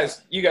 Because you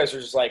guys are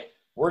just like,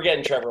 we're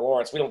getting Trevor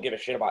Lawrence. We don't give a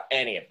shit about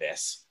any of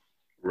this.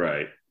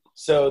 Right.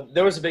 So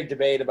there was a big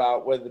debate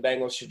about whether the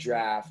Bengals should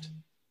draft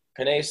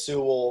Penei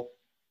Sewell,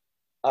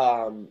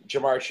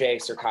 Jamar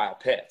Chase, or Kyle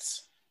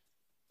Pitts.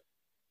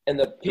 And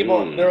there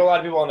were a lot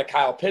of people on the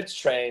Kyle Pitts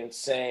train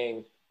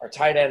saying our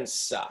tight ends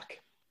suck.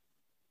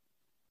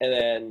 And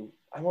then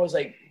I was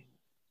like,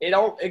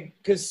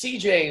 because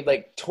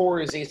CJ tore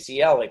his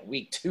ACL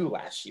week 2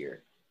 last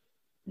year.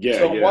 Yeah,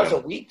 so it was a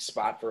weak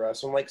spot for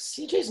us. I'm like,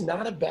 CJ's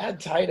not a bad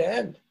tight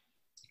end.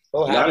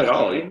 Not at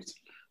all.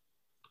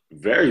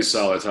 Very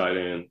solid tight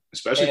end,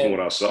 especially from what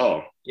I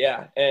saw.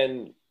 Yeah,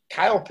 and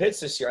Kyle Pitts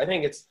this year, I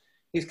think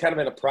he's kind of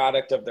been a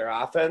product of their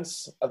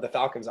offense, of the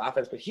Falcons'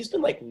 offense, but he's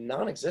been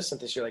non-existent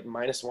this year,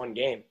 -1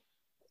 game.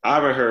 I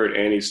haven't heard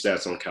any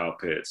stats on Kyle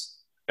Pitts.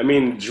 I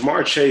mean,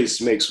 Jamar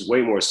Chase makes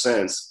way more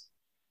sense,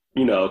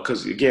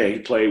 because, again, he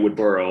played with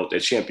Burrow, the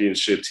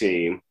championship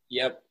team.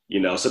 Yep.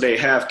 So they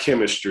have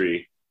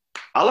chemistry.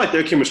 I like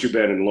their chemistry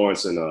better than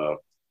Lawrence and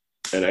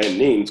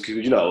Neems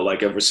because,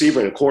 a receiver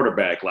and a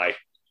quarterback,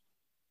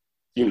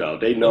 they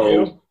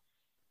know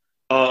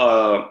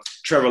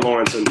Trevor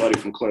Lawrence and Buddy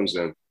from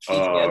Clemson.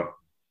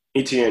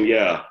 Etienne,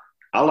 yeah.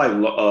 I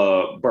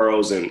like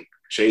Burrows and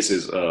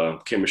Chase's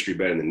chemistry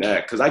better than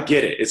that because I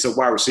get it. It's a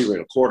wide receiver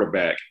and a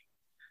quarterback.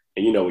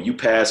 And, when you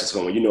pass it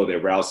to them, their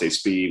routes, their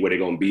speed, where they're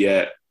going to be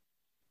at.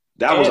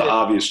 That was an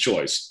obvious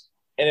choice.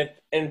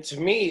 And to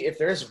me, if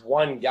there's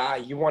one guy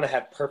you want to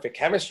have perfect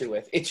chemistry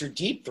with, it's your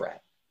deep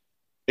threat.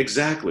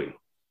 Exactly.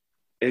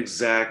 Yeah,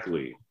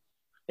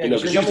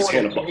 because you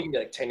can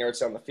be 10 yards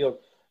down the field.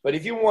 But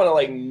if you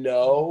want to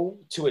know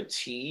to a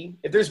T,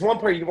 if there's one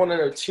player you want to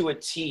know to a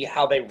T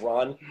how they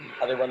run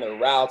their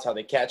routes, how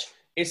they catch,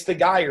 it's the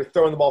guy you're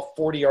throwing the ball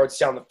 40 yards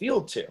down the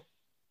field to.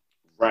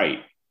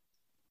 Right.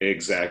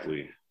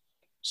 Exactly.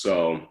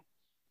 So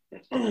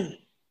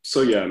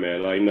yeah,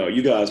 man. No,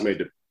 you guys made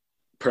the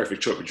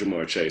perfect choice with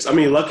Jamar Chase. I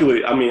mean,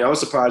 luckily, I was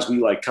surprised we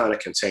kind of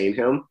contained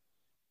him.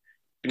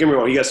 Don't get me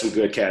wrong, he got some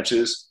good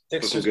catches,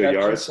 some good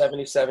yards.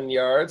 77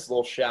 yards,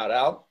 little shout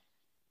out.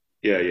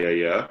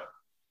 Yeah.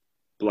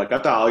 But I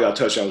thought all y'all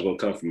touchdowns were going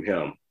to come from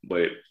him.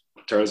 But it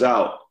turns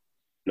out,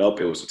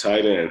 nope, it was a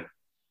tight end.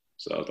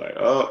 So I was like,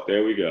 oh,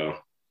 there we go.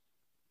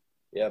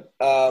 Yep.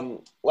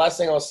 Last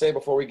thing I'll say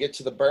before we get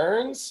to the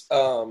Burns,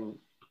 and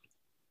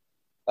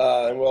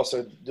we'll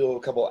also do a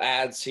couple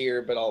ads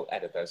here, but I'll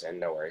edit those in,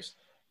 no worries.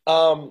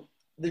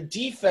 The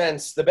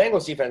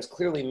Bengals defense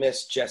clearly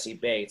missed Jesse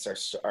Bates,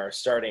 our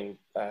starting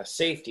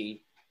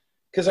safety,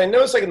 because I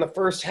noticed in the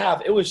first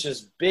half it was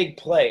just big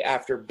play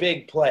after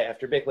big play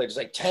after big play,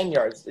 just 10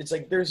 yards. It's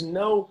there's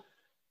no.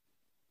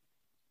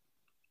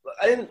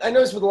 I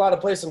noticed with a lot of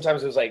plays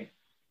sometimes it was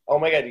oh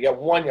my God, you got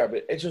 1 yard,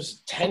 but it's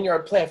just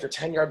 10-yard play after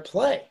 10-yard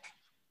play.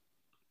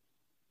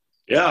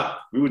 Yeah,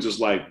 we were just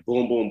boom,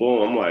 boom,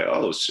 boom. I'm like,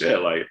 oh shit,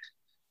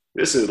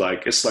 this is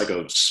it's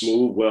a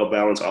smooth,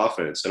 well-balanced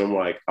offense. And I'm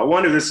like, I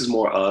wonder if this is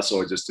more us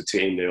or just the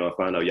team. I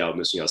find out y'all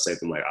missing y'all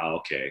safety. I'm like, oh,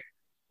 okay.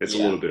 It's a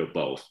little bit of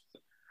both.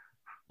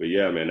 But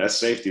yeah, man, that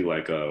safety,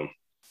 because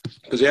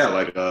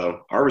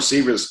our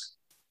receivers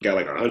got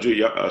 100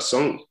 yards.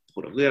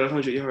 We had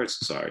 100 yards.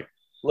 Sorry.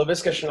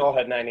 Laviska Shenault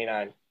had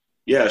 99.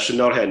 Yeah,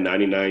 Shenault had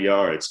 99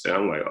 yards. And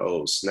I'm like,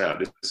 oh, snap.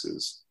 This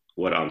is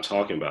what I'm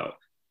talking about.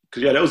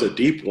 Because, yeah, that was a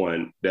deep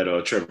one that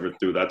Trevor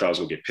threw that I thought was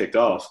going to get picked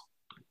off.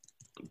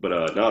 But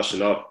now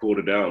Shenault pulled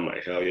it down. I'm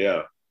like, hell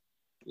yeah.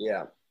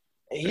 Yeah.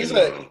 He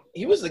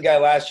was the guy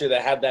last year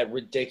that had that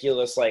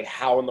ridiculous,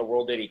 how in the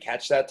world did he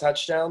catch that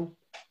touchdown?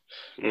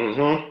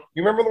 Mm-hmm.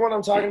 You remember the one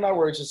I'm talking about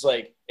where it's just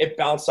it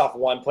bounced off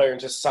one player and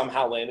just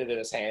somehow landed in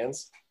his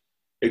hands?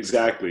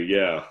 Exactly,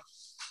 yeah.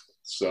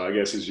 So I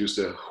guess he's used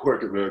to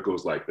working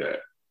miracles like that.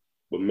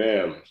 But,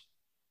 man,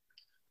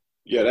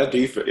 yeah, our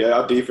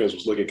defense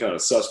was looking kind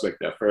of suspect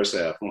that first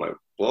half. I'm like,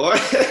 boy.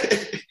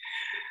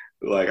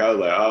 I was like,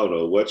 I don't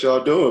know what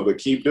y'all doing, but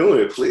keep doing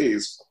it,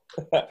 please.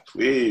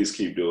 Please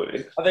keep doing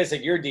it. I think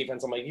it's your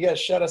defense. I'm like, you guys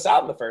shut us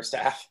out in the first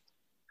half.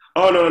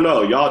 Oh,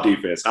 no, y'all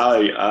defense.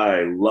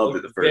 I loved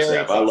it the first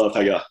half. Tough. I loved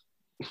how y'all.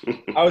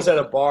 I was at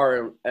a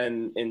bar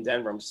in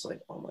Denver. I'm just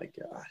like, oh, my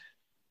God.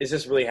 Is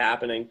this really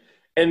happening?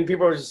 And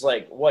people are just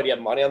like, what, do you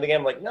have money on the game?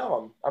 I'm like,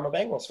 no, I'm a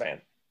Bengals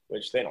fan,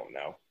 which they don't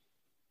know.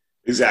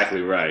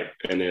 Exactly right.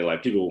 And then,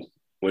 people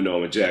wouldn't know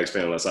I'm a Jags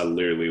fan unless I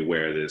literally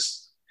wear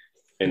this.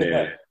 And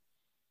then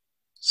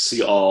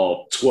see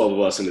all 12 of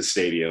us in the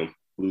stadium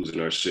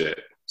losing our shit.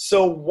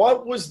 So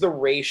what was the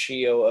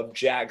ratio of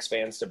Jags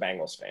fans to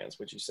Bengals fans,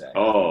 would you say?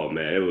 Oh,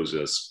 man, it was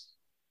just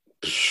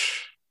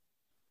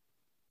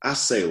I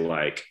say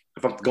like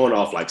if I'm going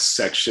off like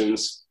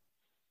sections,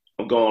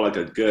 I'm going like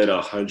a good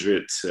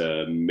 100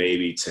 to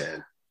maybe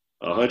 10.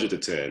 100 to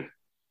 10.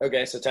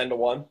 Okay, so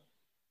 10-1.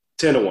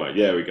 10-1.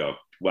 Yeah, there we go.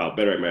 Wow,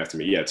 better at math than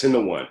me. Yeah,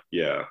 10-1.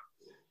 Yeah.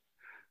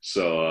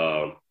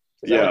 So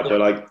yeah,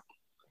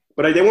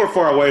 but they weren't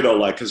far away though.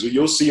 Like, because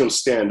you'll see them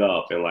stand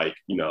up and like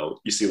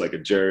you see like a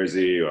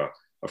jersey or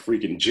a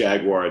freaking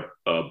Jaguar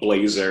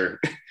blazer,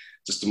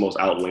 just the most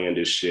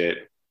outlandish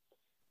shit.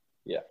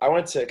 Yeah, I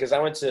went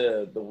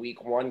to the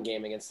week 1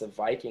 game against the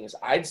Vikings.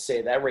 I'd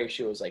say that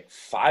ratio was like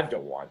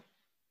 5-1.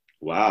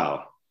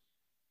 Wow.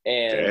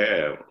 And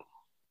damn.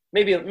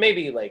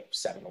 Maybe like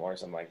 7-1 or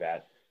something like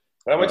that.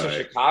 But I went to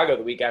Chicago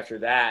the week after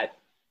that,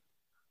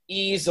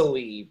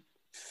 easily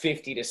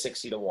 50 to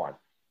 60-1.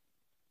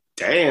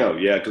 Damn,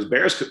 yeah, because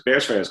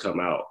Bears fans come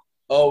out.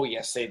 Oh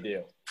yes, they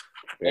do.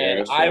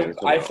 And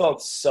I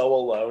felt so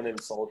alone in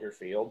Soldier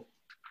Field.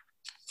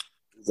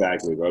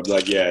 Exactly, bro.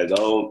 Like, yeah,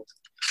 don't.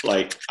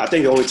 Like, I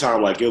think the only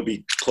time like it'll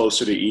be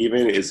closer to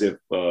even is if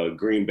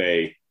Green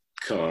Bay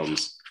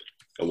comes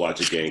and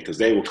watch a game because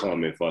they will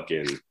come and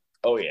fucking.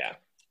 Oh yeah.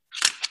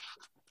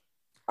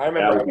 I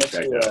remember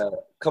a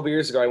couple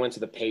years ago I went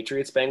to the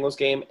Patriots-Bengals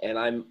game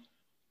and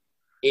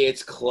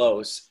it's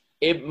close.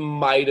 It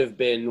might have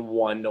been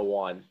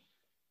 1-1.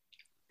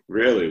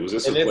 Really? Was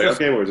this a playoff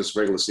game or was this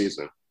regular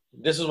season?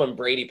 This was when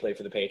Brady played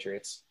for the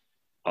Patriots.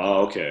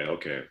 Oh, okay.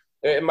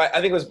 I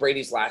think it was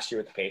Brady's last year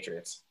with the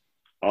Patriots.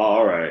 Oh,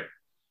 all right.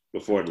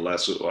 Before the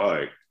last, all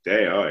right.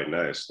 Dang, all right,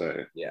 nice.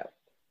 Yeah,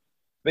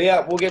 but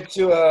yeah, we'll get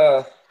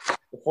to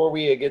before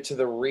we get to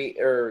the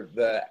reason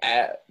the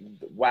ads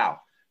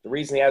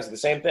are the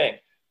same thing.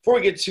 Before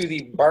we get to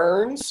the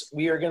burns,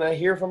 we are gonna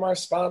hear from our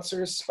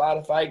sponsors,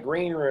 Spotify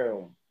Green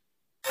Room.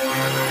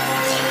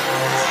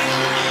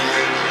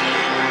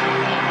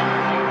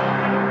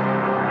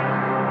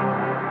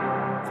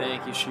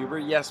 Thank you,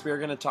 Schubert. Yes, we are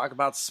going to talk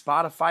about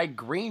Spotify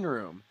Green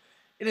Room.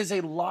 It is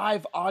a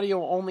live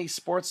audio-only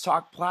sports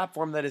talk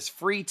platform that is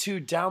free to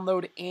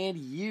download and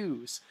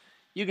use.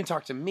 You can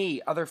talk to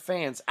me, other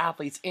fans,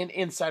 athletes, and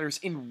insiders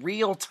in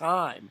real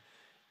time.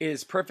 It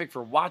is perfect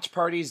for watch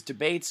parties,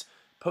 debates,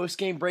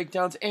 post-game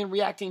breakdowns, and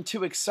reacting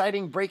to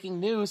exciting breaking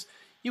news.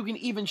 You can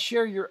even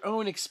share your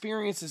own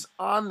experiences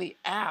on the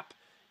app.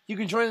 You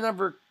can join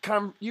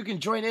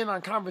in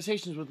on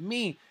conversations with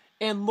me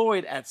and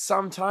Lloyd at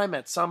some time,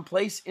 at some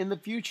place in the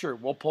future.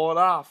 We'll pull it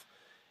off.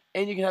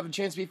 And you can have a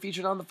chance to be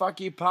featured on the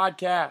Fuck You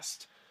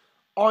podcast.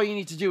 All you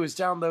need to do is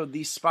download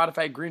the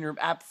Spotify Green Room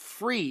app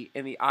free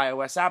in the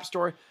iOS App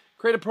Store,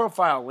 create a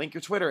profile, link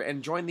your Twitter,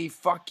 and join the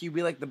Fuck You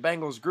We Like the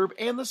Bengals group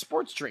and the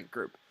Sports Drink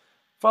group.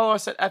 Follow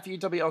us at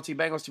FUWLT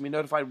Bengals to be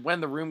notified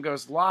when the room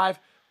goes live.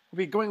 We'll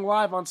be going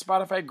live on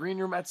Spotify Green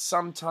Room at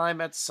some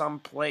time, at some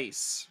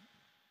place.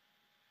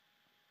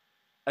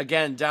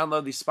 Again,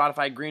 download the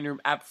Spotify Green Room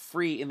app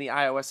free in the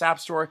iOS App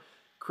Store.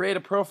 Create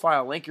a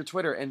profile, link your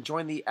Twitter, and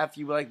join the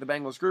FU Like the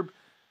Bengals group.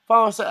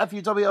 Follow us at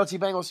FUWLT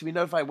Bengals to be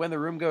notified when the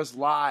room goes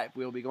live.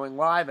 We will be going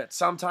live at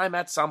some time,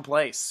 at some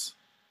place.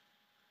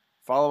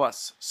 Follow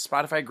us,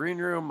 Spotify Green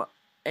Room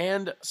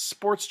and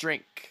Sports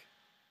Drink.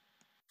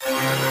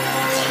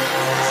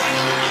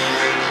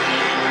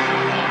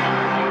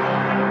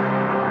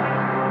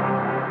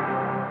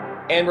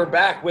 And we're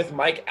back with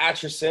Mike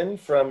Atchison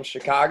from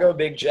Chicago,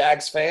 big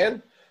Jags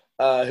fan,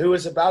 who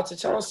is about to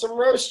tell us some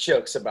roast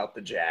jokes about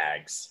the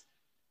Jags.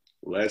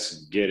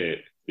 Let's get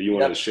it. Do you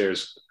want to share?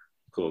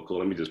 Cool.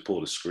 Let me just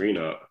pull the screen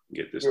up and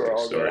get this thing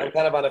started. I'm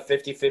kind of on a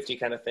 50-50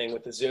 kind of thing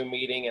with the Zoom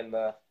meeting and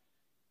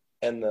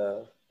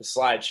the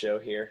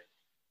slideshow here.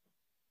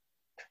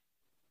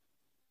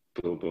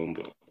 Boom.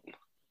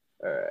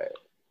 All right.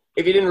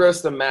 If you didn't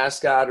roast the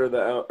mascot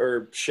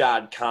or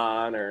Shad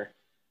Khan or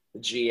the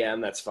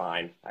GM, that's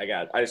fine. I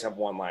just have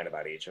one line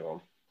about each of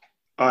them.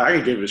 All right, I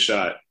can give it a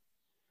shot.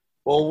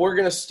 Well, we're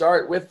going to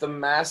start with the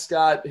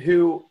mascot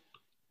who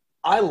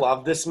I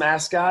love this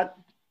mascot.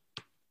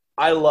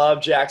 I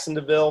love Jackson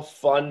DeVille,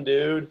 fun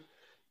dude,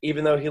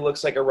 even though he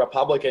looks like a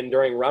Republican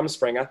during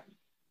Rumspringa.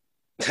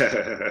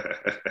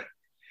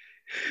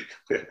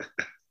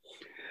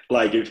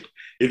 Like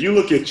if you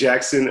look at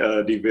Jackson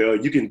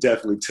DeVille, you can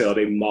definitely tell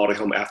they modeled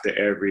him after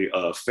every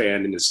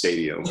fan in the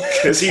stadium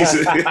because he's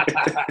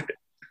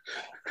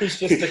he's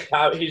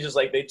just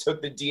like they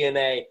took the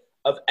DNA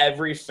of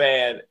every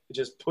fan,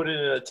 just put it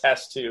in a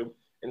test tube,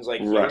 and it's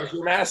like, here's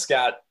your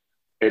mascot.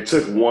 It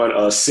took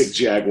one sick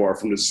jaguar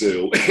from the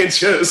zoo and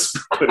just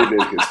put it in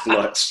his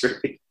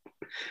bloodstream.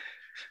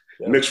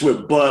 Yep. Mixed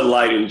with Bud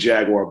Light and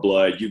Jaguar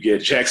blood, you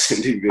get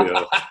Jackson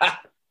DeVille.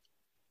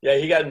 Yeah,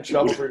 he got in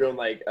trouble for doing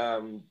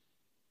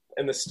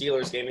in the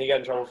Steelers game, he got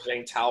in trouble for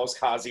saying Taos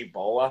Kazi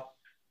Bola.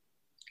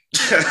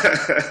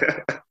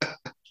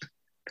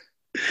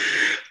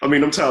 I mean,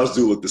 them towels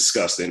do look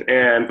disgusting,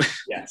 and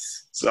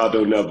yes, so I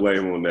don't know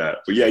blame him on that.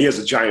 But yeah, he has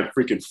a giant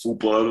freaking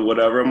fupa or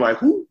whatever. I'm like,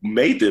 who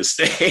made this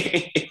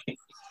thing?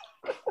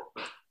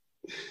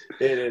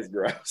 It is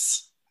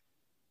gross.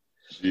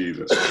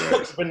 Jesus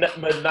Christ. but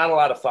not a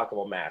lot of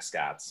fuckable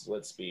mascots.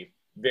 Let's be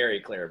very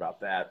clear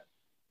about that.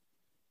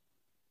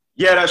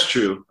 Yeah, that's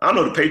true. I don't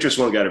know. The Patriots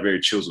one got a very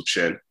chiseled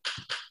chin.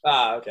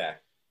 Ah, okay.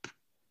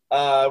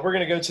 We're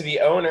going to go to the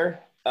owner,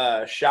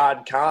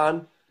 Shad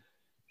Khan.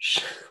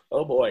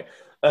 Oh, boy.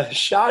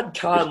 Shad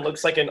Khan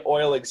looks like an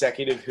oil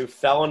executive who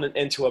fell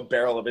into a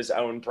barrel of his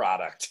own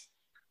product.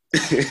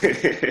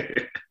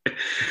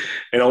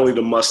 And only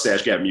the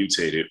mustache got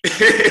mutated.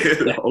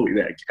 Only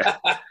that guy.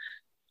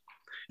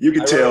 You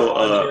can tell.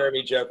 I wrote a Ron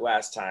Jeremy joke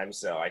last time,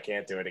 so I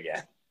can't do it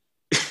again.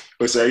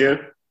 What's that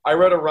again? I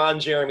wrote a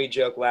Ron Jeremy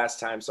joke last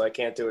time, so I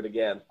can't do it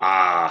again.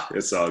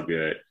 It's all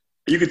good.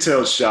 You can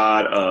tell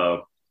Shad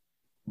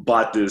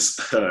bought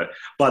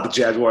the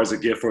Jaguars a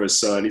gift for his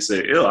son. He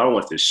said, "Ew, I don't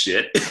want this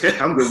shit.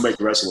 I'm going to make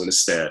wrestling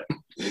instead."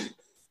 He's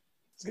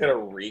going to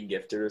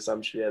re-gift it or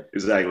some shit.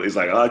 Exactly. He's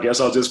like, I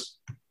guess I'll just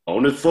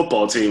own the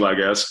football team, I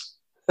guess.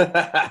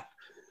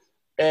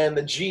 And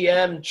the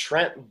GM,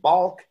 Trent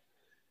Balk.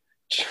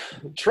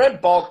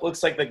 Trent Balk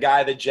looks like the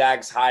guy the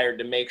Jags hired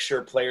to make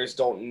sure players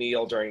don't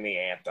kneel during the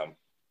anthem.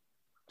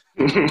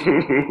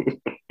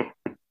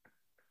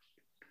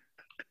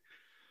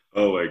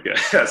 Oh my god,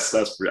 that's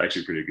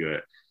actually pretty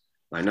good.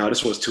 Like, no,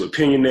 this one's too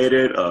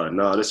opinionated.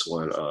 No, this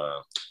one,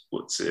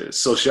 what's it?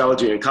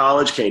 Sociology in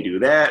college, can't do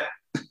that.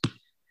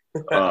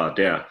 Damn,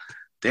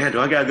 do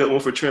I got a good one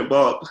for Trent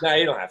Balk? No,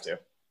 you don't have to.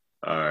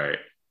 All right.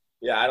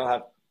 Yeah, I don't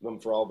have them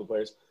for all the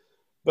players,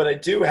 but I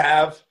do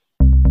have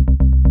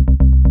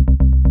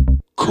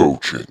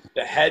coaching.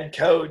 The head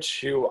coach,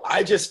 who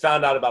I just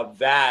found out about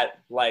that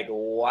like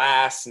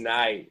last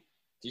night.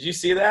 Did you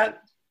see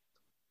that?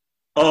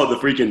 Oh, the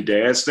freaking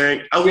dance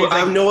thing.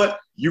 I know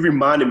what? You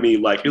reminded me,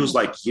 like, it was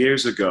like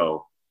years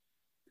ago.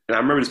 And I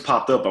remember this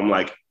popped up. I'm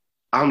like,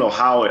 I don't know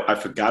how I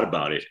forgot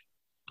about it.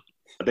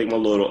 I think my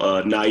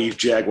little naive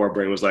Jaguar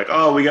brain was like,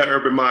 oh, we got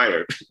Urban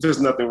Meyer. There's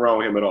nothing wrong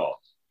with him at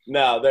all.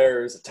 No,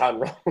 there's a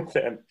ton wrong with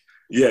him.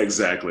 Yeah,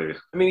 exactly.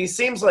 I mean, he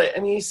seems like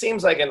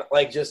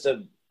just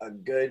a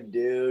good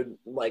dude,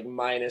 like,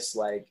 minus,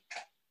 like,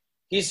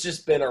 he's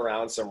just been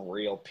around some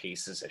real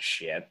pieces of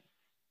shit.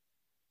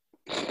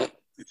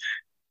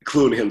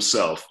 Including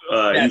himself.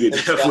 Yes, you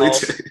could definitely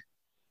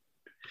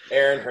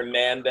Aaron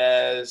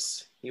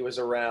Hernandez. He was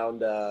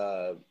around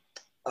that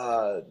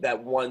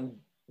one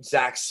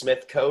Zach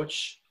Smith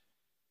coach.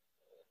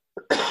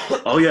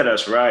 Oh, yeah,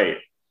 that's right.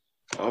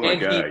 Oh, my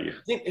God.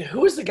 Who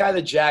was the guy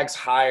the Jags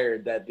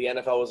hired that the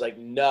NFL was like,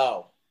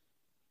 no?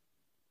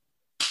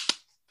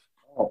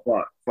 Oh,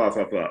 fuck. I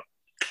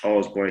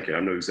was blanking. I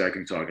know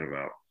exactly what you're talking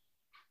about.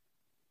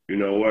 You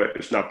know what?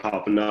 It's not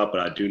popping up,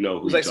 but I do know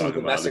who you're talking about. It was like some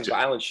domestic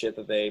violence shit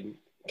that they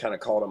kind of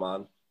called him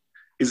on.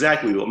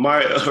 Exactly.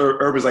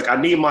 Urban's like, I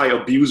need my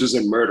abusers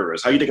and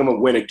murderers. How do you think I'm going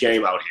to win a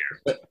game out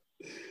here?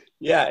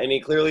 Yeah, and he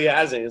clearly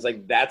hasn't. He's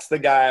like, that's the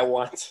guy I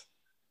want.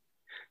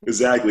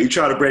 Exactly. He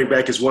tried to bring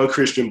back his one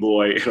Christian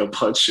boy and a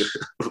bunch of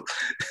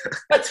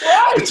that's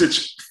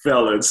right.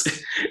 fellas. And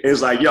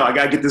it's like, yo, I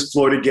got to get this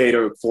Florida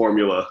Gator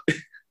formula.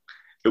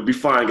 It'll be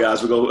fine,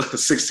 guys. We'll go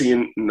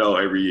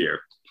 16-0 every year.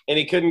 And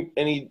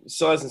he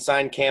still hasn't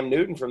signed Cam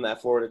Newton from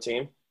that Florida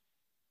team.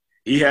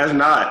 He has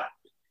not.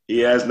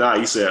 He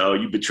said, oh,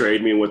 you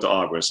betrayed me and went to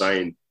Auburn, so I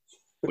ain't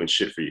doing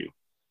shit for you.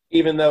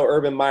 Even though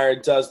Urban Meyer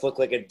does look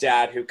like a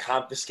dad who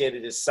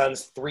confiscated his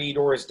son's 3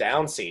 doors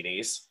down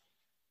CDs.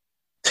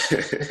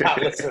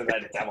 Not listening to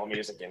that devil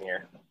music in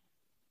here.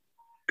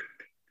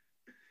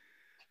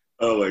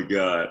 Oh, my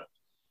God.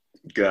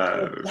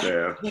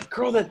 Man. That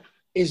girl that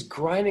is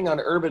grinding on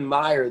Urban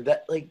Meyer,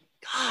 that, like,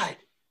 God,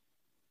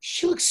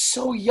 she looks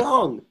so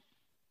young.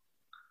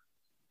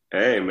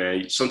 Hey,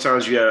 man,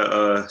 sometimes you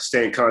gotta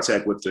stay in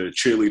contact with the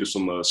cheerleaders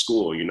from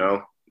school, you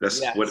know?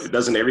 That's yes. What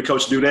doesn't every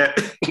coach do that?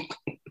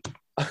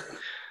 I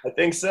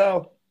think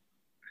so.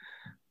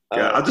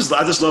 Yeah, I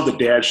just love the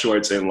dad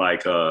shorts and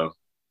like the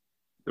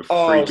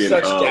freaking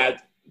such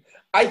dad.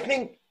 I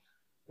think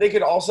they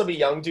could also be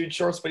young dude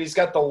shorts, but he's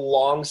got the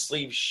long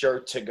sleeve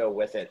shirt to go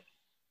with it.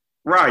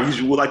 Right, he's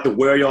like the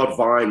Where Y'all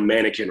Vine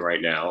mannequin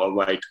right now,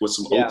 like with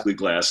some Oakley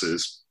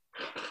glasses.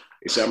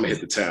 He said, "I'm gonna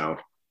hit the town."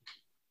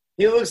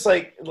 He looks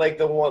like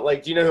the one.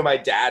 Like, do you know who my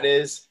dad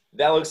is?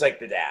 That looks like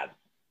the dad.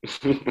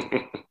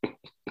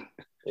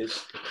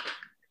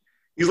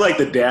 He's like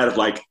the dad of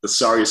like the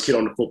sorriest kid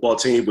on the football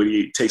team, but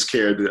he takes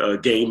care of the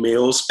game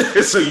meals,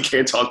 so you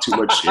can't talk too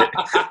much shit.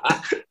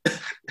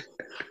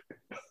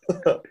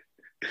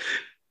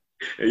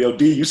 Hey, yo,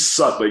 D, you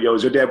suck, but yo,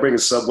 is your dad bringing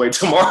Subway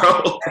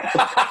tomorrow?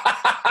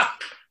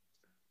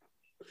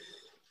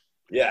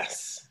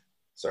 Yes.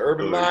 So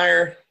Urban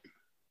Meyer,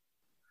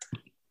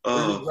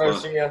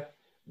 roasting you,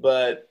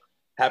 but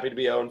happy to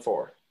be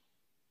 0-4.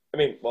 I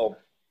mean, well,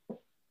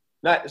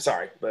 not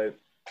sorry, but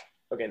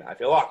okay, now I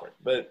feel awkward.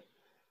 But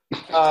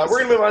we're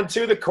going to move on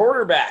to the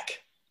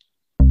quarterback.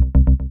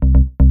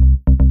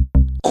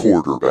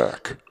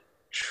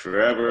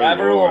 Trevor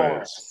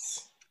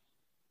Lawrence.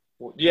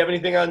 Do you have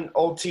anything on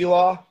old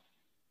T-Law?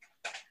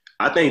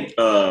 I think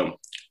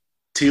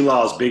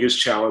T-Law's biggest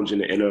challenge in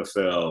the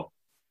NFL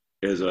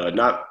is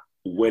not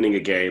winning a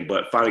game,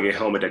 but finding a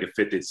helmet that can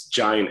fit this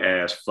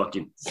giant-ass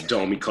fucking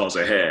dome he calls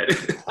a head.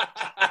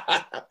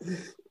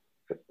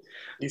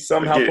 He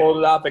somehow pulled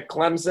it off at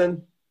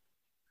Clemson.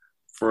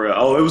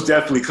 It was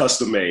definitely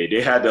custom made.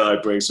 They had to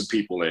bring some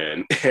people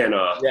in, and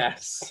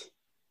yes,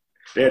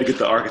 they had to get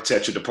the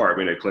architecture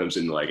department at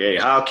Clemson. Like, hey,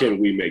 how can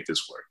we make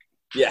this work?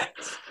 Yes.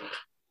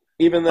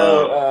 Even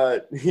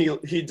though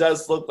he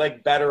does look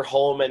like better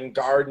home and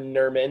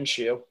Gardner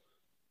Minshew.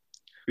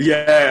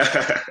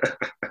 Yeah.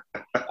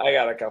 I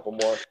got a couple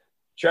more.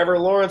 Trevor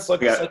Lawrence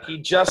looks like he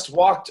just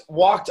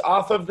walked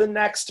off of the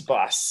next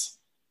bus.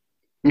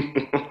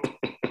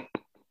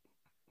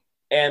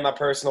 And my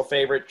personal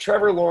favorite,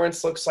 Trevor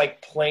Lawrence looks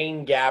like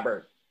Blaine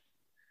Gabbert.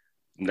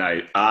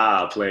 Nice.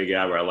 Blaine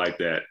Gabbert. I like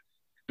that.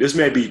 This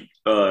may be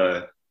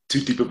too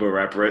deep of a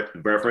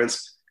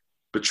reference,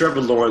 but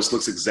Trevor Lawrence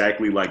looks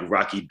exactly like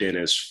Rocky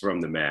Dennis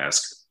from The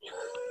Mask.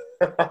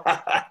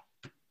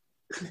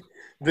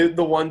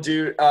 the one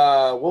dude,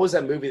 what was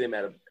that movie they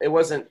made him? It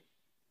wasn't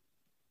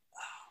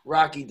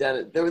Rocky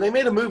Dennis. They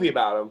made a movie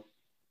about him.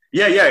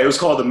 Yeah, it was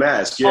called The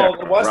Mask. Yeah,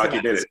 it was Rocky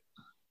Dennis.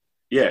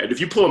 Yeah, and if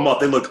you pull them up,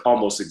 they look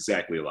almost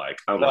exactly alike.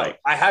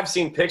 I have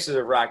seen pictures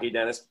of Rocky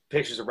Dennis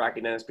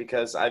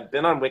because I've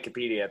been on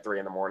Wikipedia at 3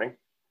 a.m.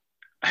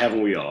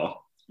 Haven't we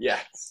all?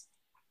 Yes.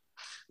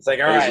 It's like,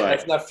 all right,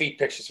 that's enough feet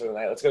pictures for the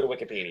night. Let's go to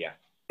Wikipedia.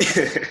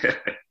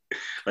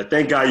 Like,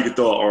 thank God you could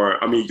throw an arm.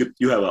 I mean,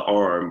 you have an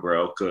arm,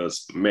 bro,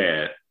 because,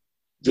 man,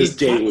 this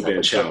dating would have been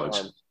a challenge.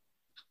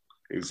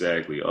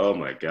 Exactly. Oh,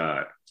 my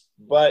God.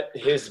 But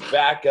his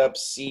backup,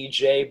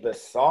 C.J.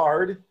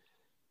 Beathard,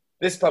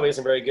 this probably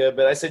isn't very good,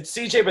 but I said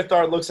C.J.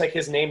 Beathard looks like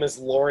his name is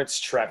Lawrence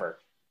Trevor.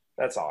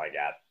 That's all I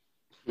got.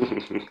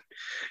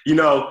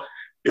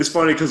 It's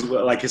funny because,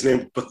 like, his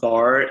name is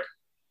Beathard,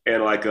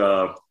 and, like,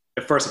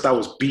 at first I thought it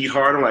was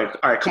Beathard. I'm like,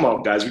 all right, come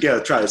on, guys. We got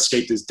to try to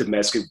escape this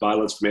domestic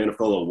violence from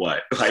NFL or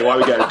what? Like, why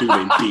we got to do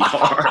name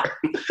Beathard?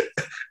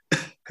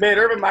 Man,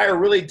 Urban Meyer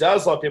really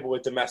does love people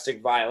with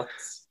domestic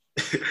violence.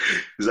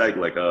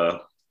 Exactly. Like,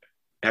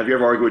 have you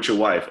ever argued with your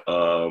wife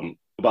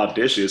about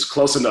dishes?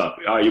 Close enough.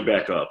 All right, you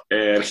back up.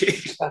 And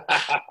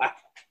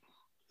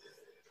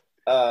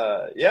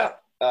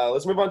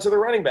let's move on to the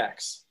running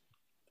backs.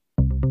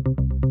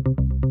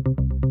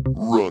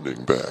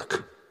 Running back.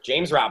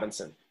 James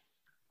Robinson.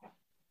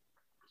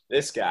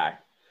 This guy.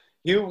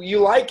 You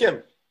like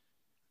him.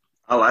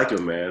 I like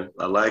him, man.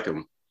 I like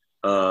him.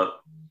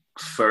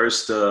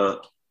 First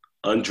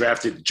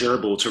undrafted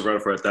gerbil to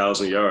run for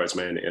 1,000 yards,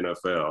 man, in the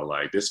NFL.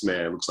 Like, this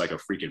man looks like a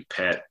freaking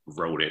pet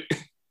rodent.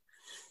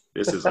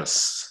 This is a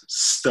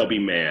stubby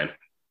man.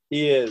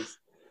 He is.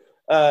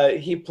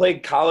 He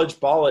played college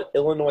ball at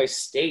Illinois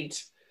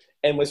State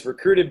and was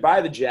recruited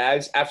by the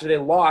Jags after they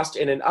lost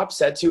in an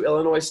upset to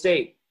Illinois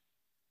State.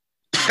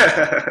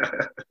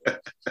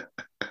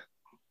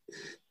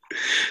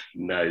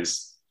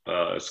 Nice.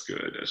 That's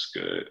good. That's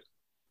good.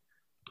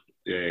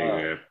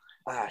 Yeah.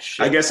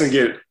 Shit. I guess I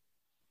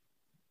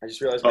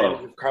just realized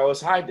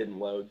Carlos Hyde didn't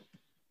load.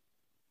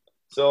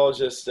 So I'll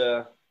just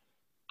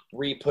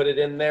re-put it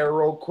in there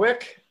real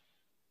quick.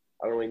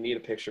 I don't really need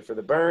a picture for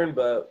the burn,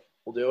 but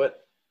we'll do it.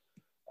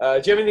 Do you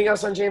have anything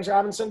else on James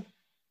Robinson?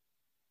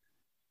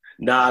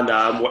 Nah.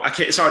 I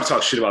can't. It's hard to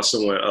talk shit about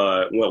someone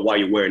while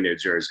you're wearing their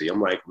jersey.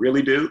 I'm like,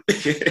 really, dude?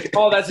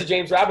 Oh, that's a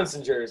James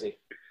Robinson jersey.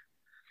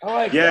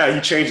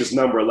 He changed his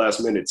number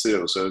last minute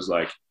too. So it's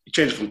like he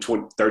changed it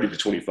from 30 to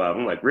 25.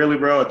 I'm like, really,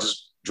 bro? I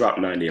just dropped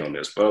 90 on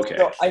this, but okay.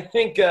 So I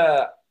think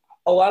a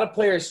lot of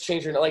players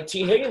change their, like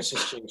T. Higgins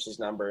just changed his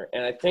number,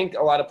 and I think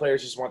a lot of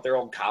players just want their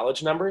old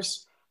college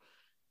numbers.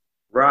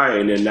 Right,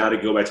 and then now they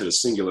go back to the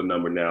singular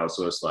number now,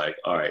 so it's like,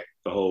 all right,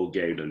 the whole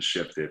game done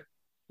shifted.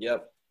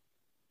 Yep.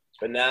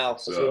 But now,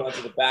 let's move on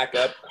to the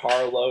backup,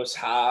 Carlos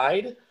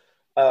Hyde.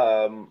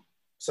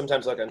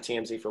 Sometimes I look on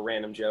TMZ for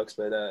random jokes,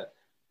 but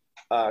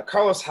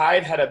Carlos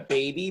Hyde had a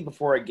baby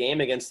before a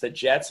game against the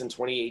Jets in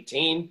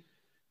 2018.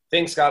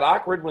 Things got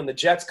awkward when the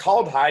Jets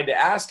called Hyde to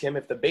ask him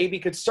if the baby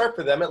could start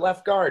for them at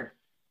left guard.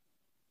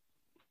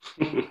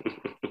 Okay,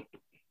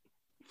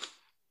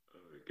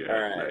 all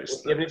right.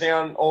 Nice. You have anything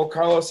on old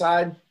Carlos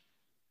Hyde?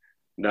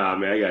 Nah,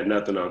 man, I got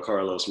nothing on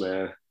Carlos,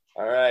 man.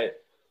 All right.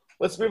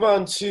 Let's move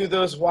on to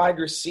those wide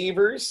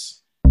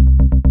receivers.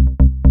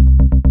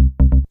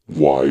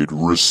 Wide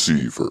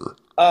receiver.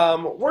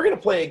 We're gonna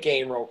play a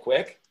game real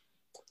quick.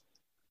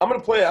 We're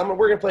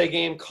gonna play a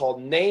game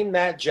called Name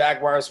That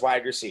Jaguars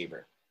Wide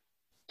Receiver.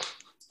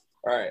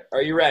 All right,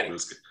 are you ready?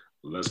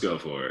 Let's go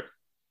for it.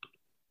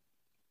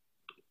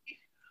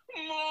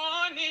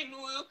 Morning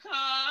will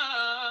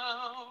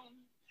come,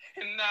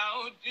 and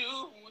I'll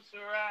do what's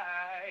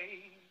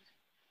right.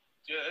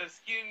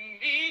 Just give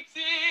me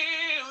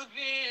till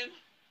then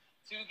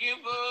to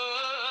give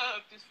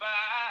up this fight,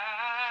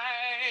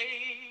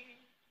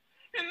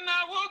 and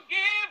I will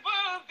give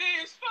up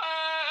this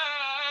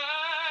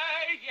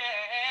fight, yeah.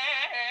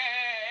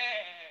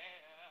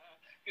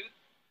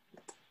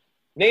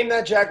 Name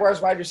that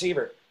Jaguars wide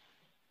receiver.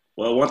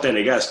 Well, one thing,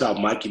 they got to stop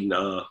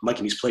miking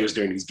these players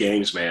during these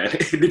games, man.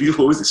 Did you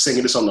always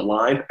singing this on the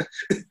line?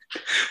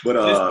 But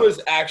this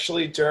was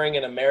actually during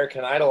an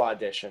American Idol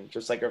audition,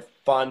 just like a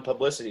fun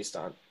publicity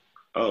stunt.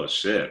 Oh,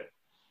 shit.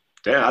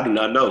 Damn, I do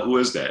not know. Who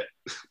is that?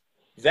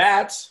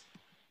 That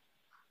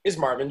is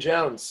Marvin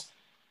Jones.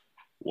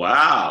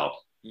 Wow.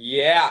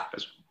 Yeah.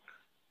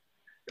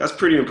 That's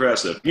pretty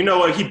impressive. You know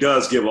what? He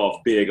does give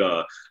off big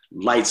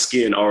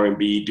light-skinned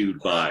R&B dude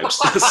vibes.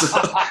 So,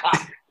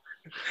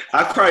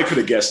 I probably could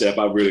have guessed that if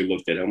I really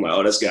looked at him. I'm like,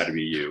 oh, that's got to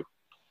be you.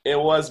 It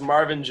was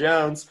Marvin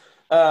Jones.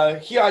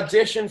 He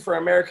auditioned for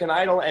American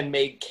Idol and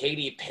made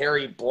Katy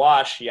Perry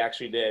blush. He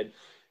actually did,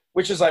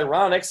 which is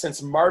ironic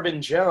since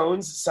Marvin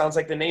Jones sounds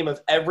like the name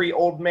of every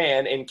old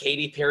man in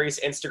Katy Perry's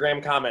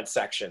Instagram comment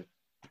section.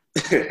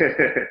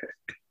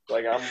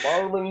 Like, I'm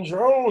Marvin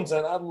Jones,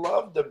 and I'd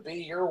love to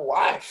be your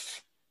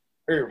wife.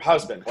 Or your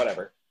husband,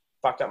 whatever.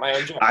 Fucked up my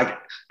own joke. I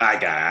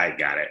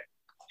got it.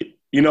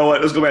 You know what?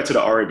 Let's go back to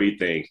the R&B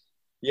thing.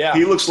 Yeah.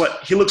 He looks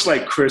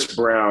like Chris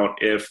Brown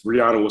if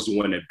Rihanna was the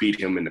one that beat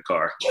him in the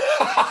car.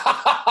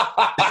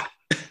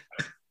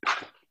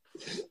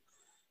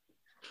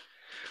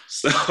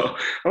 So,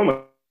 oh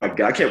my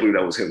God, I can't believe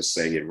that was him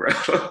singing, bro.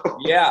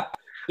 Yeah.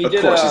 Of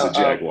course he's a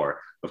Jaguar.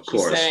 Of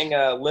course. He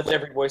sang Lift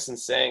Every Voice and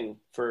Sing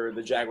for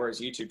the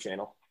Jaguars YouTube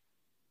channel.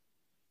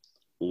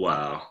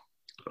 Wow.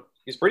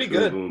 He's pretty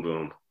good. Boom,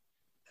 boom, boom.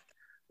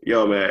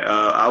 Yo, man,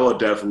 I will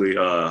definitely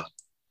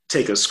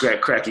take a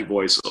cracky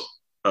voice.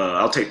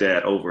 I'll take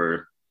that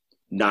over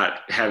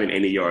not having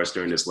any yards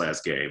during this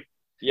last game.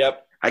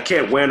 Yep. I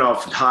can't win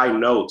off high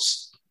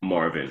notes,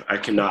 Marvin. I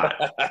cannot.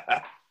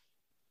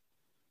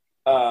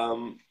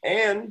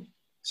 And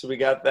so we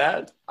got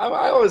that.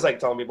 I always like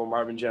telling people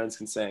Marvin Jones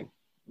can sing.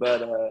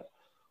 But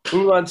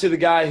move on to the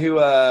guy who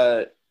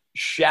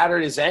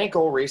shattered his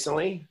ankle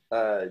recently,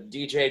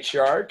 DJ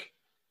Chark.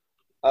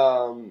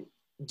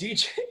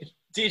 DJ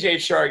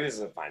Chark, this is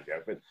a fine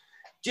joke, but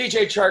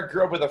DJ Chark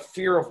grew up with a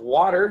fear of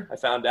water, I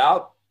found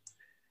out.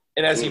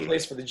 And as he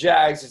plays for the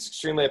Jags, it's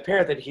extremely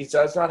apparent that he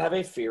does not have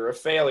a fear of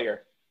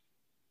failure.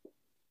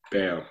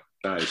 Damn.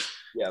 Nice.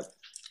 Yeah.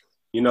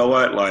 You know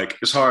what? Like,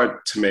 it's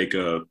hard to make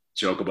a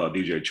joke about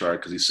DJ Chark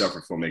because he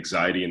suffered from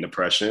anxiety and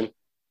depression.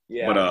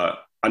 Yeah. But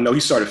I know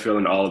he started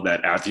feeling all of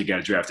that after he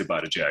got drafted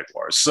by the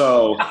Jaguars.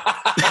 So,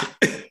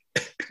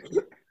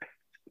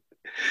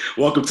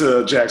 welcome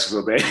to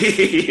Jacksonville,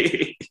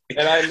 baby.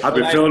 I've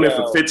been feeling it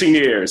for 15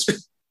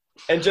 years.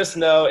 And just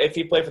know, if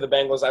he played for the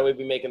Bengals, I would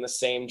be making the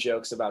same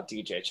jokes about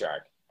DJ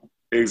Chark.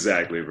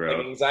 Exactly, bro.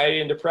 And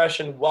anxiety and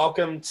depression,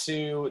 welcome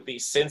to the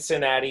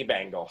Cincinnati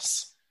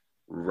Bengals.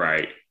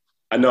 Right.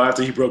 I know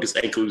after he broke his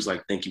ankle, he was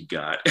like, thank you,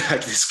 God. I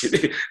just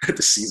get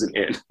the season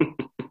end.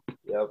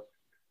 Yep.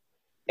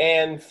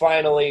 And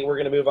finally, we're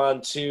going to move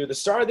on to the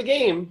star of the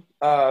game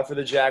for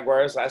the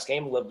Jaguars. Last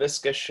game,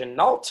 Laviska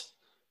Shenault.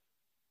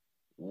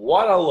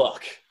 What a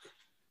look.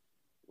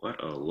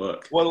 What a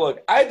look. What a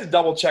look. I had to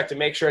double check to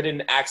make sure I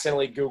didn't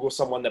accidentally Google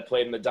someone that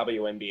played in the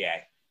WNBA.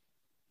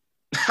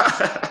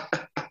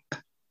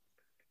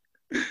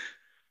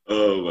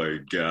 Oh, my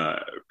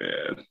God,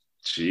 man.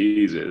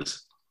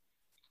 Jesus.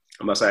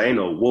 I must say, I ain't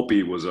know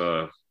Whoopi was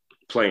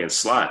playing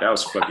slot. That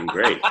was fucking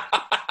great.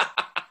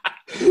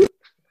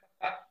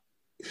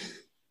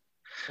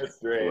 That's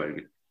great.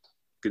 Like,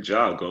 good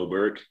job,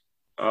 Goldberg.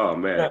 Oh,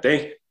 man.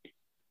 The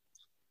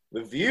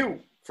view.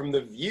 From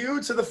the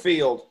view to the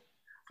field.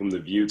 From the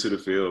view to the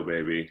field,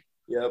 baby.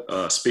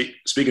 Yep.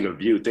 Speaking of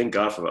view, thank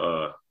God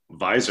for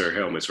visor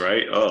helmets,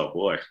 right? Oh,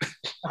 boy.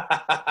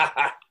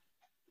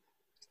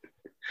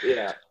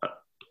 Yeah.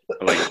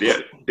 Like,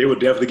 they would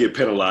definitely get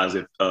penalized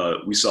if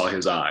we saw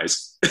his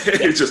eyes.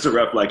 It's just a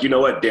ref like, you know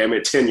what? Damn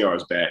it, 10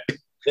 yards back.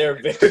 They're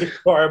very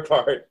far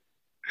apart.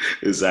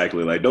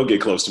 Exactly. Like, don't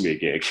get close to me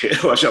again,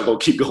 kid. Watch out, I'm going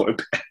to keep going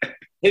back.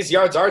 His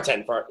yards are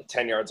 10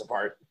 yards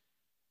apart.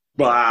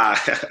 Bye.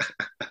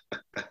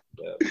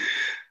 Yeah.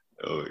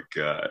 Oh, my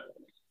God.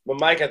 Well,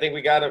 Mike, I think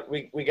we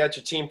got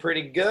your team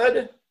pretty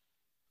good.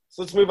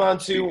 So let's move on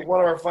to one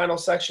of our final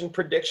section,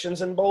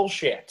 predictions and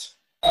bullshit.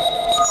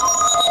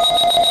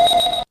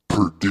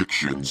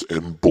 Predictions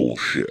and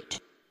bullshit.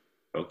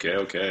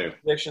 Okay.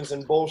 Predictions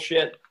and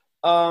bullshit.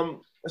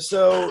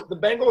 So the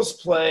Bengals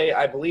play,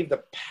 I believe,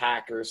 the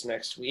Packers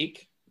next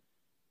week.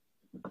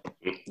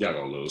 Y'all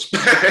gonna lose.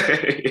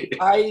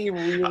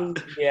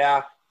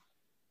 Yeah.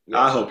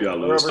 I hope y'all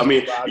lose. I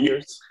mean,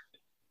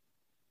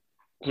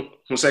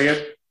 what's that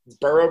again?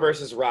 Burrow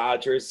versus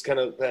Rodgers. It's kind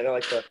of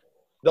like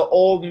the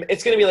old.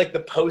 It's gonna be like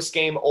the post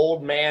game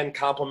old man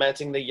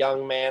complimenting the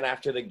young man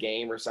after the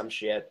game or some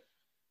shit.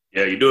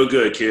 Yeah, you're doing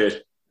good,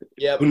 kid.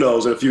 Yep. Who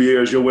knows? In a few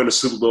years, you'll win a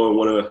Super Bowl and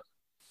want to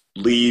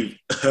leave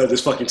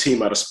this fucking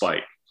team out of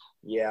spite.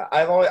 Yeah,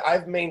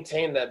 I've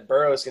maintained that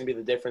Burrow is going to be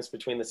the difference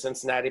between the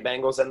Cincinnati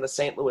Bengals and the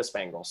St. Louis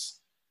Bengals.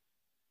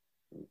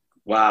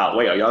 Wow.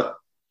 Wait,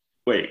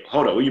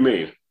 hold on. What do you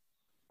mean?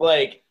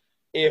 Like,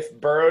 if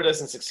Burrow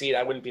doesn't succeed,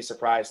 I wouldn't be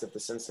surprised if the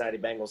Cincinnati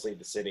Bengals leave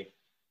the city.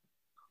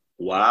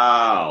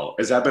 Wow.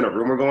 Has that been a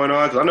rumor going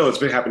on? Because I know it's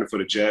been happening for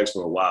the Jags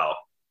for a while.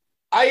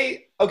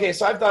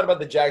 So I've thought about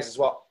the Jags as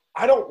well.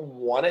 I don't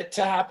want it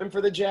to happen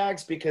for the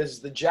Jags because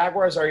the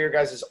Jaguars are your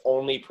guys'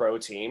 only pro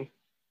team.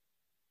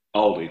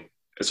 Only.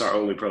 It's our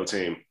only pro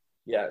team.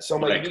 Yeah,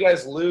 so if you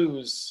guys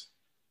lose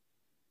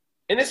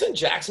 – and isn't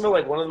Jacksonville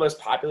like one of the most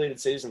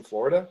populated cities in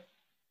Florida?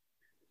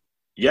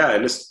 Yeah,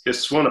 and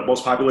it's one of the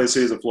most populated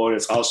cities in Florida.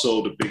 It's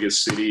also the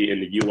biggest city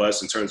in the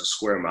U.S. in terms of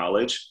square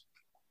mileage.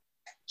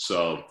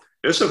 So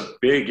it is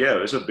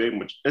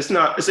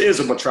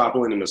a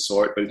metropolitan in a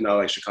sort, but it's not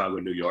like Chicago,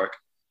 New York.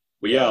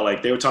 But yeah,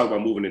 like they were talking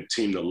about moving the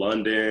team to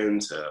London,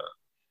 to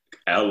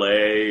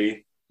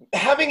L.A.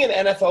 Having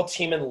an NFL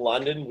team in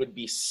London would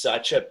be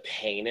such a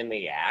pain in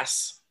the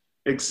ass.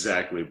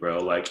 Exactly, bro.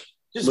 Like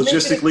Just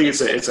logistically,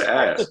 it's an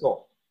ass.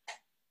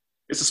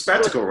 It's a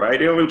spectacle, right?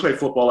 They don't really play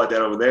football like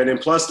that over there. And then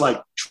plus,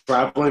 like,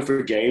 traveling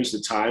for games, the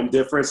time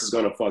difference is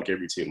going to fuck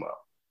every team up.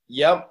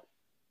 Yep.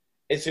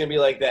 It's going to be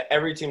like that.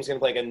 Every team's going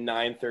to play like a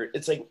 9:30.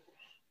 It's like,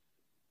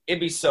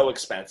 it'd be so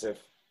expensive.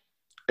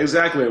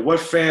 Exactly. What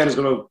fan is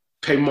going to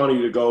pay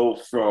money to go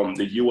from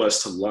the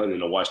U.S. to London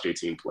to watch their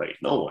team play?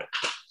 No one.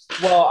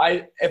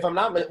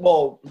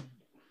 Well,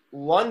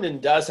 London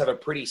does have a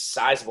pretty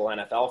sizable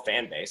NFL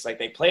fan base. Like,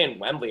 they play in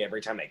Wembley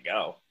every time they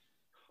go.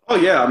 Oh,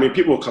 yeah. I mean,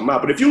 people will come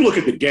out. But if you look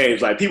at the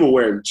games, like, people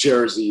wearing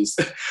jerseys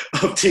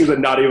of teams that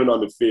are not even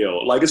on the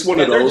field. Like, it's one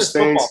of those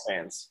things. Football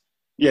fans.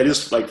 Yeah,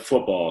 just like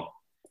football.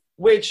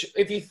 Which,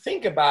 if you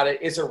think about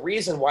it, is a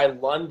reason why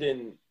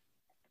London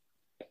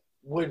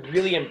would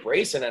really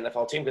embrace an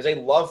NFL team because they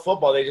love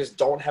football. They just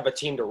don't have a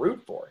team to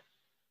root for.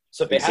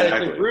 So if they had a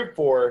team to root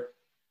for,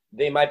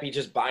 they might be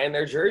just buying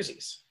their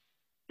jerseys.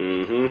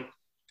 Mm-hmm.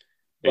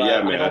 But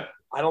yeah, man.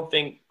 I don't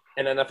think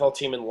an NFL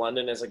team in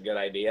London is a good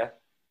idea.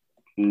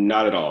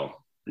 Not at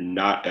all.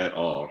 Not at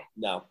all.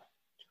 No.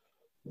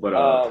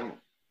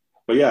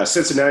 But yeah,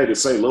 Cincinnati to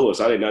St.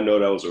 Louis. I did not know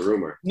that was a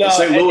rumor. No,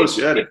 St. Louis,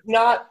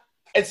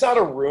 it's not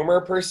a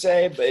rumor per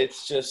se, but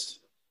it's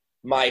just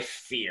my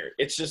fear.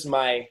 It's just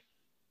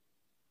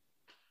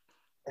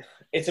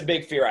it's a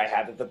big fear I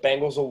have that the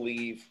Bengals will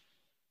leave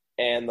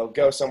and they'll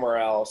go somewhere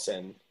else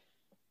and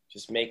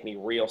just make me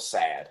real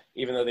sad,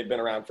 even though they've been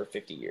around for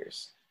 50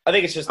 years. I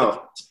think it's just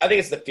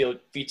the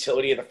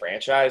futility of the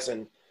franchise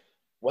and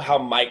how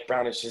Mike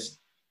Brown has just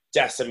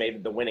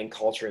decimated the winning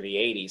culture of the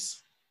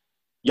 80s.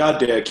 Y'all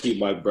dare keep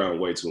Mike Brown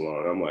way too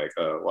long. I'm like,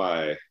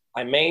 why?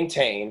 I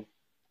maintain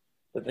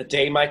that the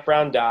day Mike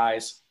Brown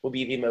dies will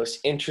be the most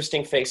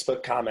interesting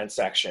Facebook comment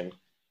section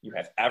you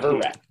have ever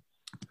read.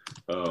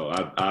 Oh,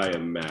 I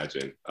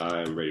imagine.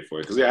 I am ready for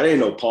it. Because, I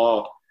didn't know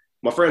Paul.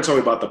 My friend told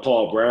me about the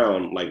Paul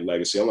Brown,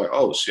 legacy. I'm like,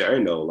 oh, shit, I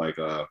didn't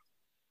know,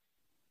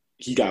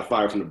 he got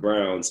fired from the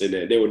Browns, and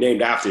then they were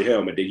named after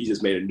him, and then he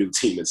just made a new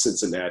team in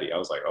Cincinnati. I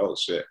was like, oh,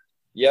 shit.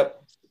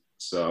 Yep.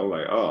 So I'm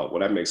like, oh,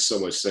 well, that makes so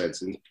much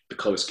sense, and the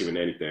color scheme and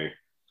anything.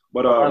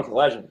 But Brown's a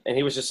legend, and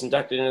he was just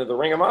inducted into the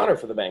Ring of Honor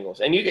for the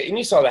Bengals. And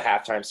you saw the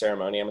halftime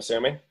ceremony, I'm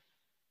assuming?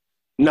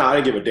 No, I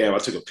didn't give a damn. I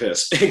took a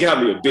piss. It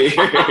got me a beer.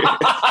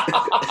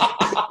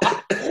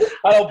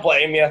 I don't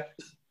blame you.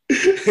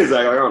 He's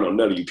like, I don't know,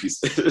 none of you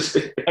pieces.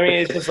 I mean,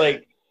 it's just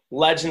like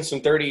legends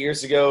from 30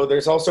 years ago.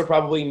 There's also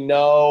probably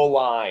no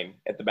line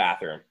at the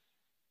bathroom.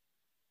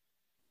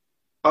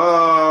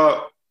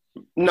 No,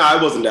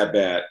 it wasn't that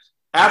bad.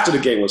 After the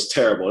game was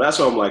terrible. That's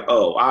why I'm like,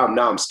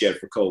 now I'm scared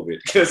for COVID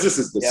because this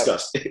is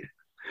disgusting. Yep.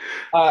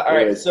 All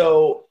right,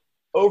 so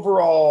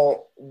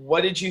overall,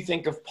 what did you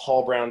think of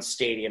Paul Brown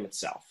Stadium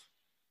itself?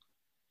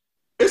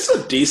 It's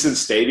a decent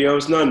stadium.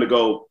 It's nothing to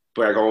go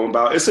brag on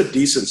about. It's a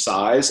decent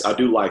size. I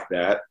do like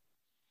that.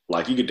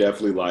 Like, you could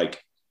definitely,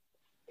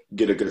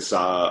 get a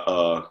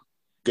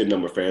good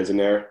number of fans in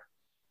there.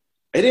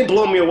 It didn't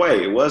blow me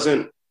away. It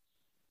wasn't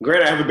 –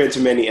 granted, I haven't been to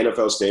many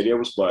NFL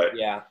stadiums, but,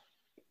 yeah,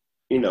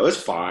 it's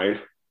fine.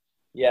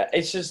 Yeah,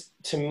 it's just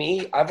 – to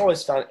me, I've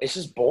always found it's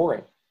just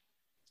boring.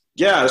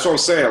 Yeah, that's what I'm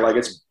saying.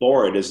 It's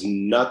boring. There's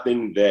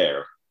nothing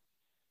there.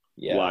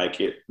 Yeah.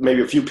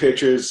 Maybe a few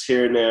pictures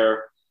here and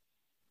there.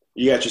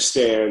 You got your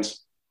stands.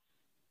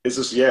 It's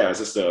just,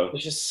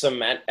 There's just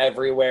cement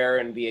everywhere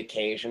and the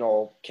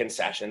occasional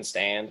concession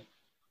stand.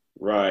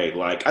 Right.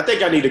 I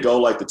think I need to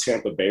go, the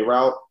Tampa Bay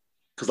route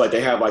because,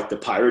 they have, the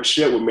pirate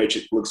shit which makes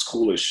it looks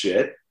cool as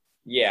shit.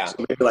 Yeah.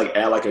 So maybe,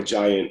 add, a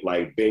giant,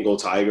 Bengal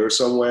tiger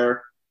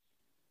somewhere.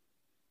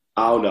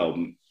 I don't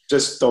know.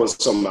 Just throwing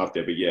something out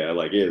there. But, yeah,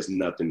 it is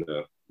nothing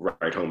to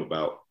write home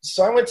about.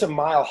 So I went to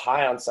Mile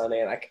High on Sunday,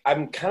 and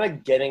I'm kind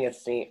of getting a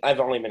theme. I've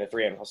only been to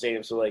 3 NFL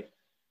stadiums, so,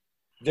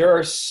 there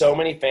are so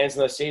many fans in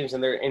those stadiums,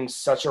 and they're in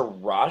such a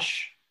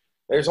rush.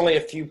 There's only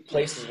a few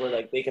places where,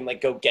 they can,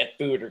 go get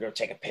food or go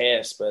take a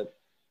piss, but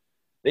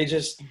they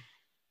just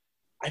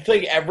 – I feel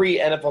like every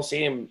NFL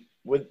stadium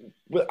with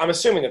I'm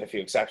assuming with a few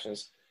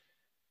exceptions,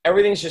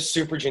 everything's just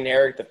super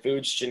generic. The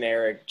food's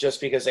generic just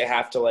because they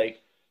have to,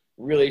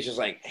 really just,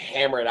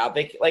 hammer it out.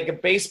 They a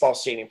baseball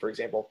stadium, for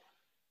example,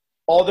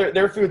 all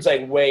their food's,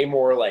 way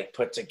more,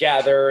 put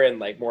together and,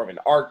 more of an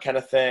art kind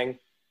of thing.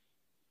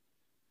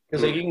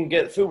 Because you can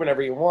get food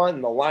whenever you want,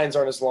 and the lines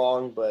aren't as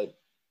long. But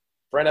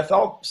for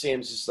NFL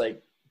stadiums, it's just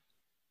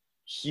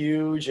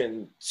huge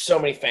and so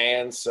many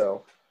fans.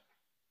 So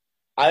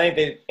I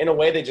think in a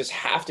way, they just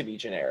have to be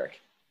generic.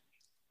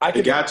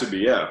 It got to be,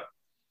 yeah.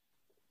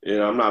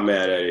 I'm not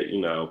mad at it,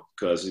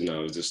 because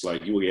it's just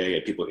you will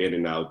get people in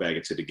and out back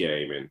into the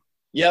game, and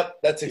yep,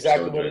 that's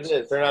exactly what it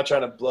is. They're not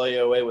trying to blow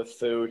you away with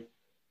food.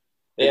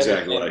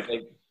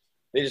 Exactly.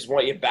 They just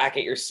want you back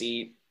at your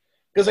seat.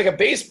 Because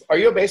are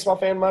you a baseball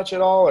fan much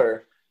at all,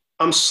 or?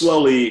 I'm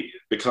slowly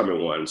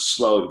becoming one.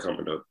 Slowly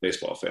becoming a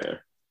baseball fan.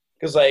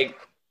 Because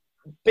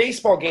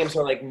baseball games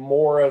are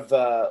more of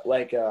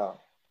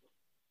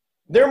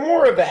they're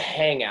more of a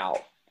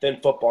hangout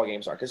than football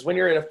games are. Because when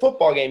you're at a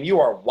football game,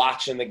 you are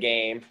watching the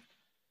game.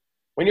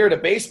 When you're at a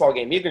baseball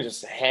game, you can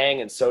just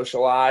hang and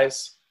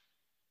socialize.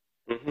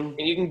 Mm-hmm. And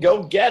you can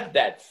go get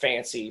that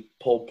fancy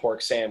pulled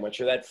pork sandwich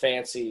or that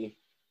fancy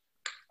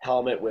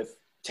helmet with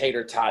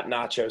tater tot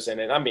nachos in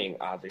it. I'm being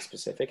oddly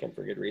specific and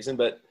for good reason,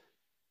 but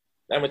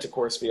I went to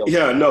Coors Field.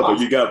 Yeah, no, but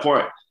you got a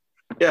point.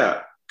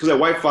 Yeah, because the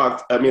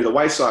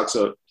White Sox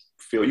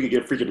feel you can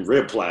get a freaking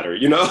rib platter,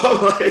 you know?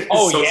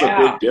 It's a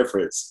big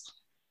difference.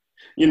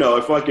 You know,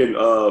 if fucking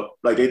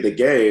at the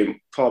game,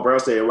 Paul Brown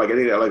Stadium, I think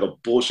they had a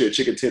bullshit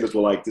chicken tenders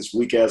with this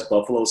weak ass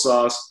buffalo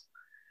sauce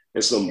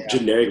and some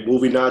generic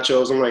movie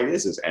nachos. I'm like,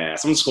 this is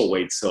ass. I'm just gonna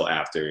wait till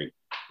after and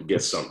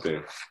get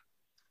something.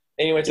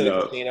 And you went to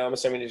the casino, I'm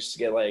assuming just to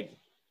get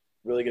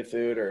really good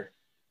food, or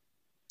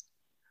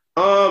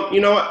you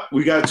know what?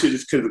 We got to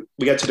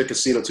the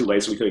casino too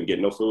late, so we couldn't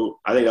get no food.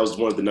 I think that was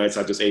one of the nights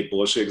I just ate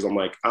bullshit because I'm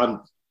like,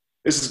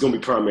 this is gonna be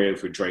primarily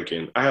for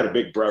drinking. I had a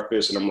big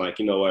breakfast and I'm like,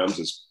 you know what? I'm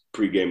just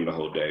pre-gaming the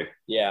whole day.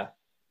 Yeah.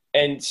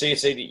 And so you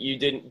say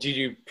that did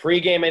you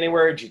pre-game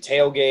anywhere? Did you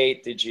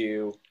tailgate? Did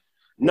you?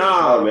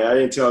 Nah, man, I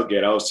didn't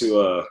tailgate.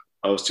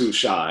 I was too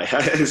shy.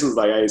 This was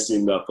I ain't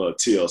seen enough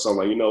teal, so I'm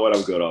like, you know what?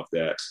 I'm good off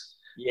that.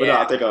 Yeah. But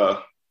I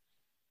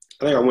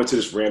think I went to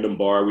this random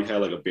bar. We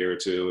had a beer or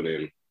two, and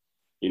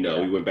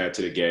then we went back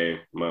to the game.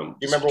 You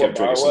remember what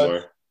bar it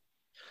was?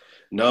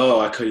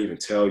 No, I couldn't even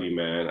tell you,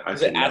 man.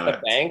 Was it at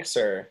the Banks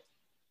or?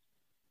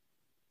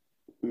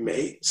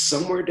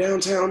 Somewhere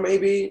downtown,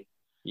 maybe.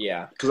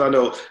 Yeah.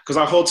 Because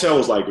our hotel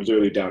was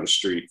literally down the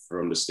street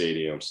from the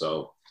stadium.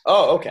 So.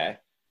 Oh, okay.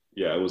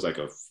 Yeah, it was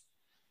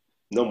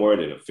no more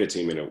than a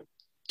 15 minute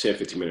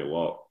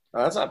walk.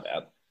 Oh, that's not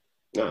bad.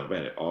 Not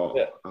bad at all.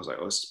 Yeah. I was like,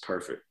 oh, this is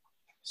perfect.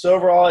 So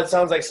overall, it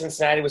sounds like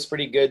Cincinnati was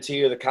pretty good to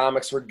you. The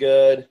comics were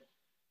good.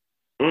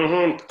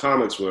 Mm-hmm. The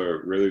comics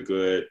were really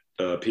good.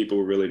 People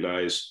were really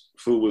nice.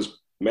 Food was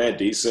mad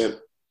decent.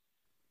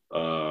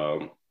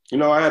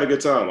 I had a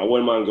good time. I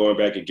wouldn't mind going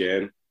back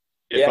again.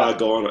 If I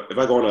go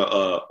on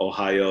a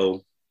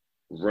Ohio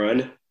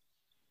run,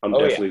 I'm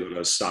definitely going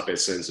to stop at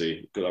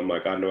Cincy because I'm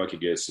like, I know I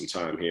could get some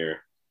time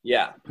here.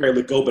 Yeah.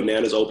 Apparently Go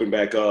Bananas open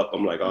back up.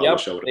 I'm like, oh,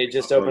 they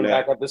just opened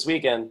back up this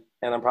weekend,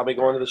 and I'm probably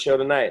going to the show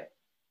tonight.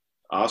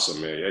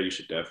 Awesome, man. Yeah, you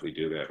should definitely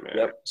do that, man.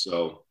 Yep.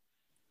 So,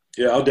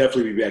 yeah, I'll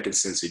definitely be back in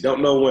Cincy.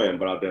 Don't know when,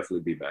 but I'll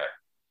definitely be back.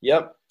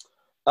 Yep.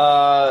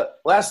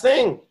 Last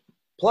thing,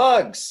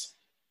 plugs.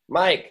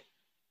 Mike,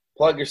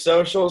 plug your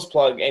socials,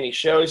 plug any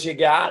shows you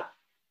got.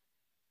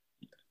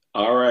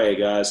 All right,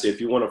 guys. If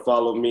you want to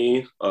follow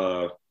me,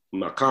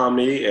 my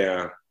comedy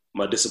and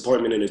my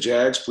disappointment in the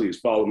Jags, please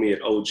follow me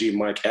at OG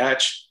Mike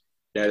Hatch.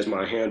 That is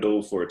my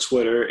handle for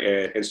Twitter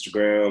and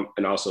Instagram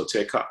and also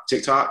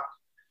TikTok.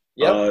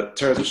 Yep. In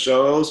terms of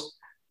shows,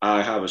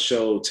 I have a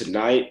show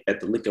tonight at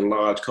the Lincoln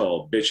Lodge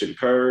called Bitch and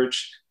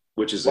Purge,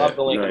 which is at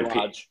the Lincoln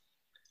Lodge.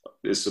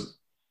 It's the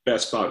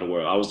best spot in the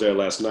world. I was there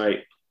last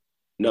night.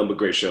 Number of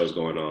great shows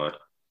going on.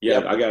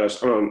 Yeah,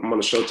 yep. I'm on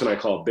a show tonight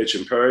called Bitch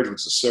and Purge,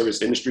 which is a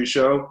service industry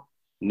show.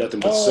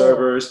 Nothing but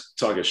servers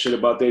talking shit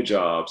about their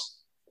jobs.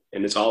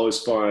 And it's always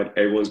fun.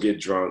 Everyone's getting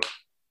drunk.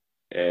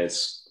 And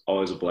it's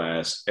always a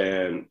blast.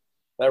 And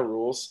that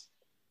rules.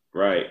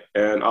 Right.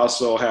 And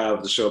also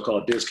have the show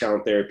called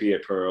Discount Therapy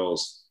at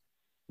Pearls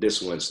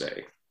this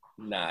Wednesday.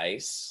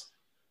 Nice.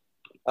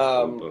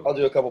 I'll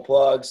do a couple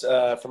plugs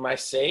for my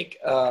sake.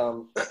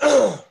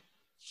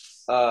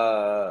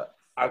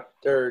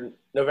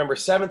 November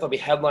 7th, I'll be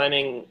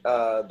headlining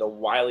the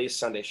Wiley's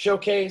Sunday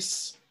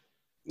Showcase.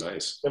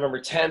 Nice. November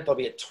 10th, I'll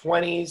be at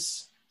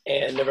 20s.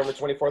 And November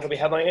 24th, I'll be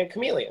headlining at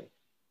Chameleon.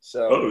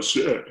 So. Oh,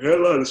 shit.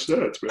 Headline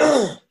stats,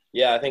 man.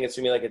 Yeah, I think it's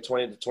going to be a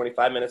 20 to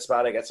 25-minute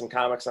spot. I got some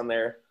comics on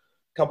there.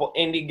 A couple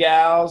indie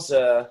gals.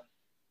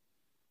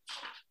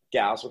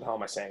 Gals, what the hell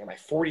am I saying? Am I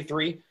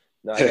 43?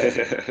 No, I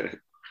got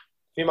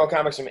female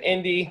comics from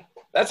indie.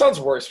 That sounds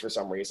worse for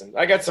some reason.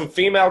 I got some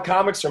female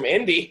comics from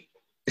indie.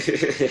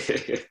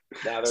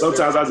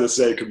 Sometimes I just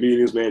say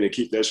comedians, man, and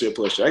keep that shit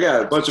pushing. I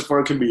got a bunch of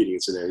fun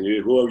comedians in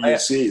there. Whoever you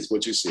see is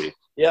what you see.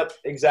 Yep,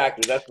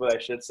 exactly. That's what I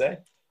should say.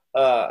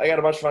 I got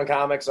a bunch of fun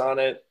comics on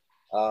it.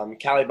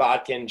 Callie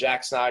Bodkin,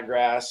 Jack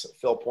Snodgrass,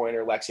 Phil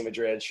Pointer, Lexi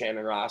Madrid,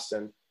 Shannon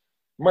Roston.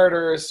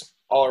 Murders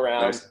all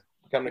around. Nice.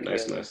 Come to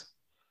nice.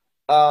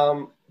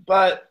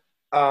 But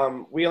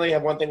we only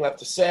have one thing left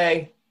to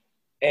say,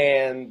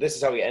 and this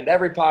is how we end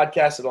every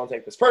podcast, so don't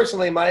take this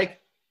personally, Mike.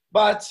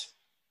 But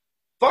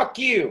fuck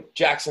you,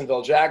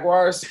 Jacksonville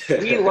Jaguars.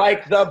 We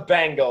like the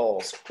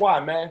Bengals. Why,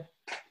 man?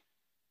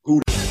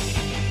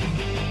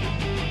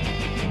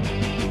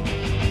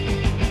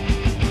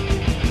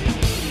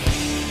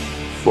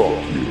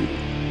 Fuck you.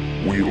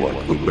 We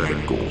like the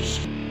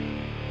Bengals.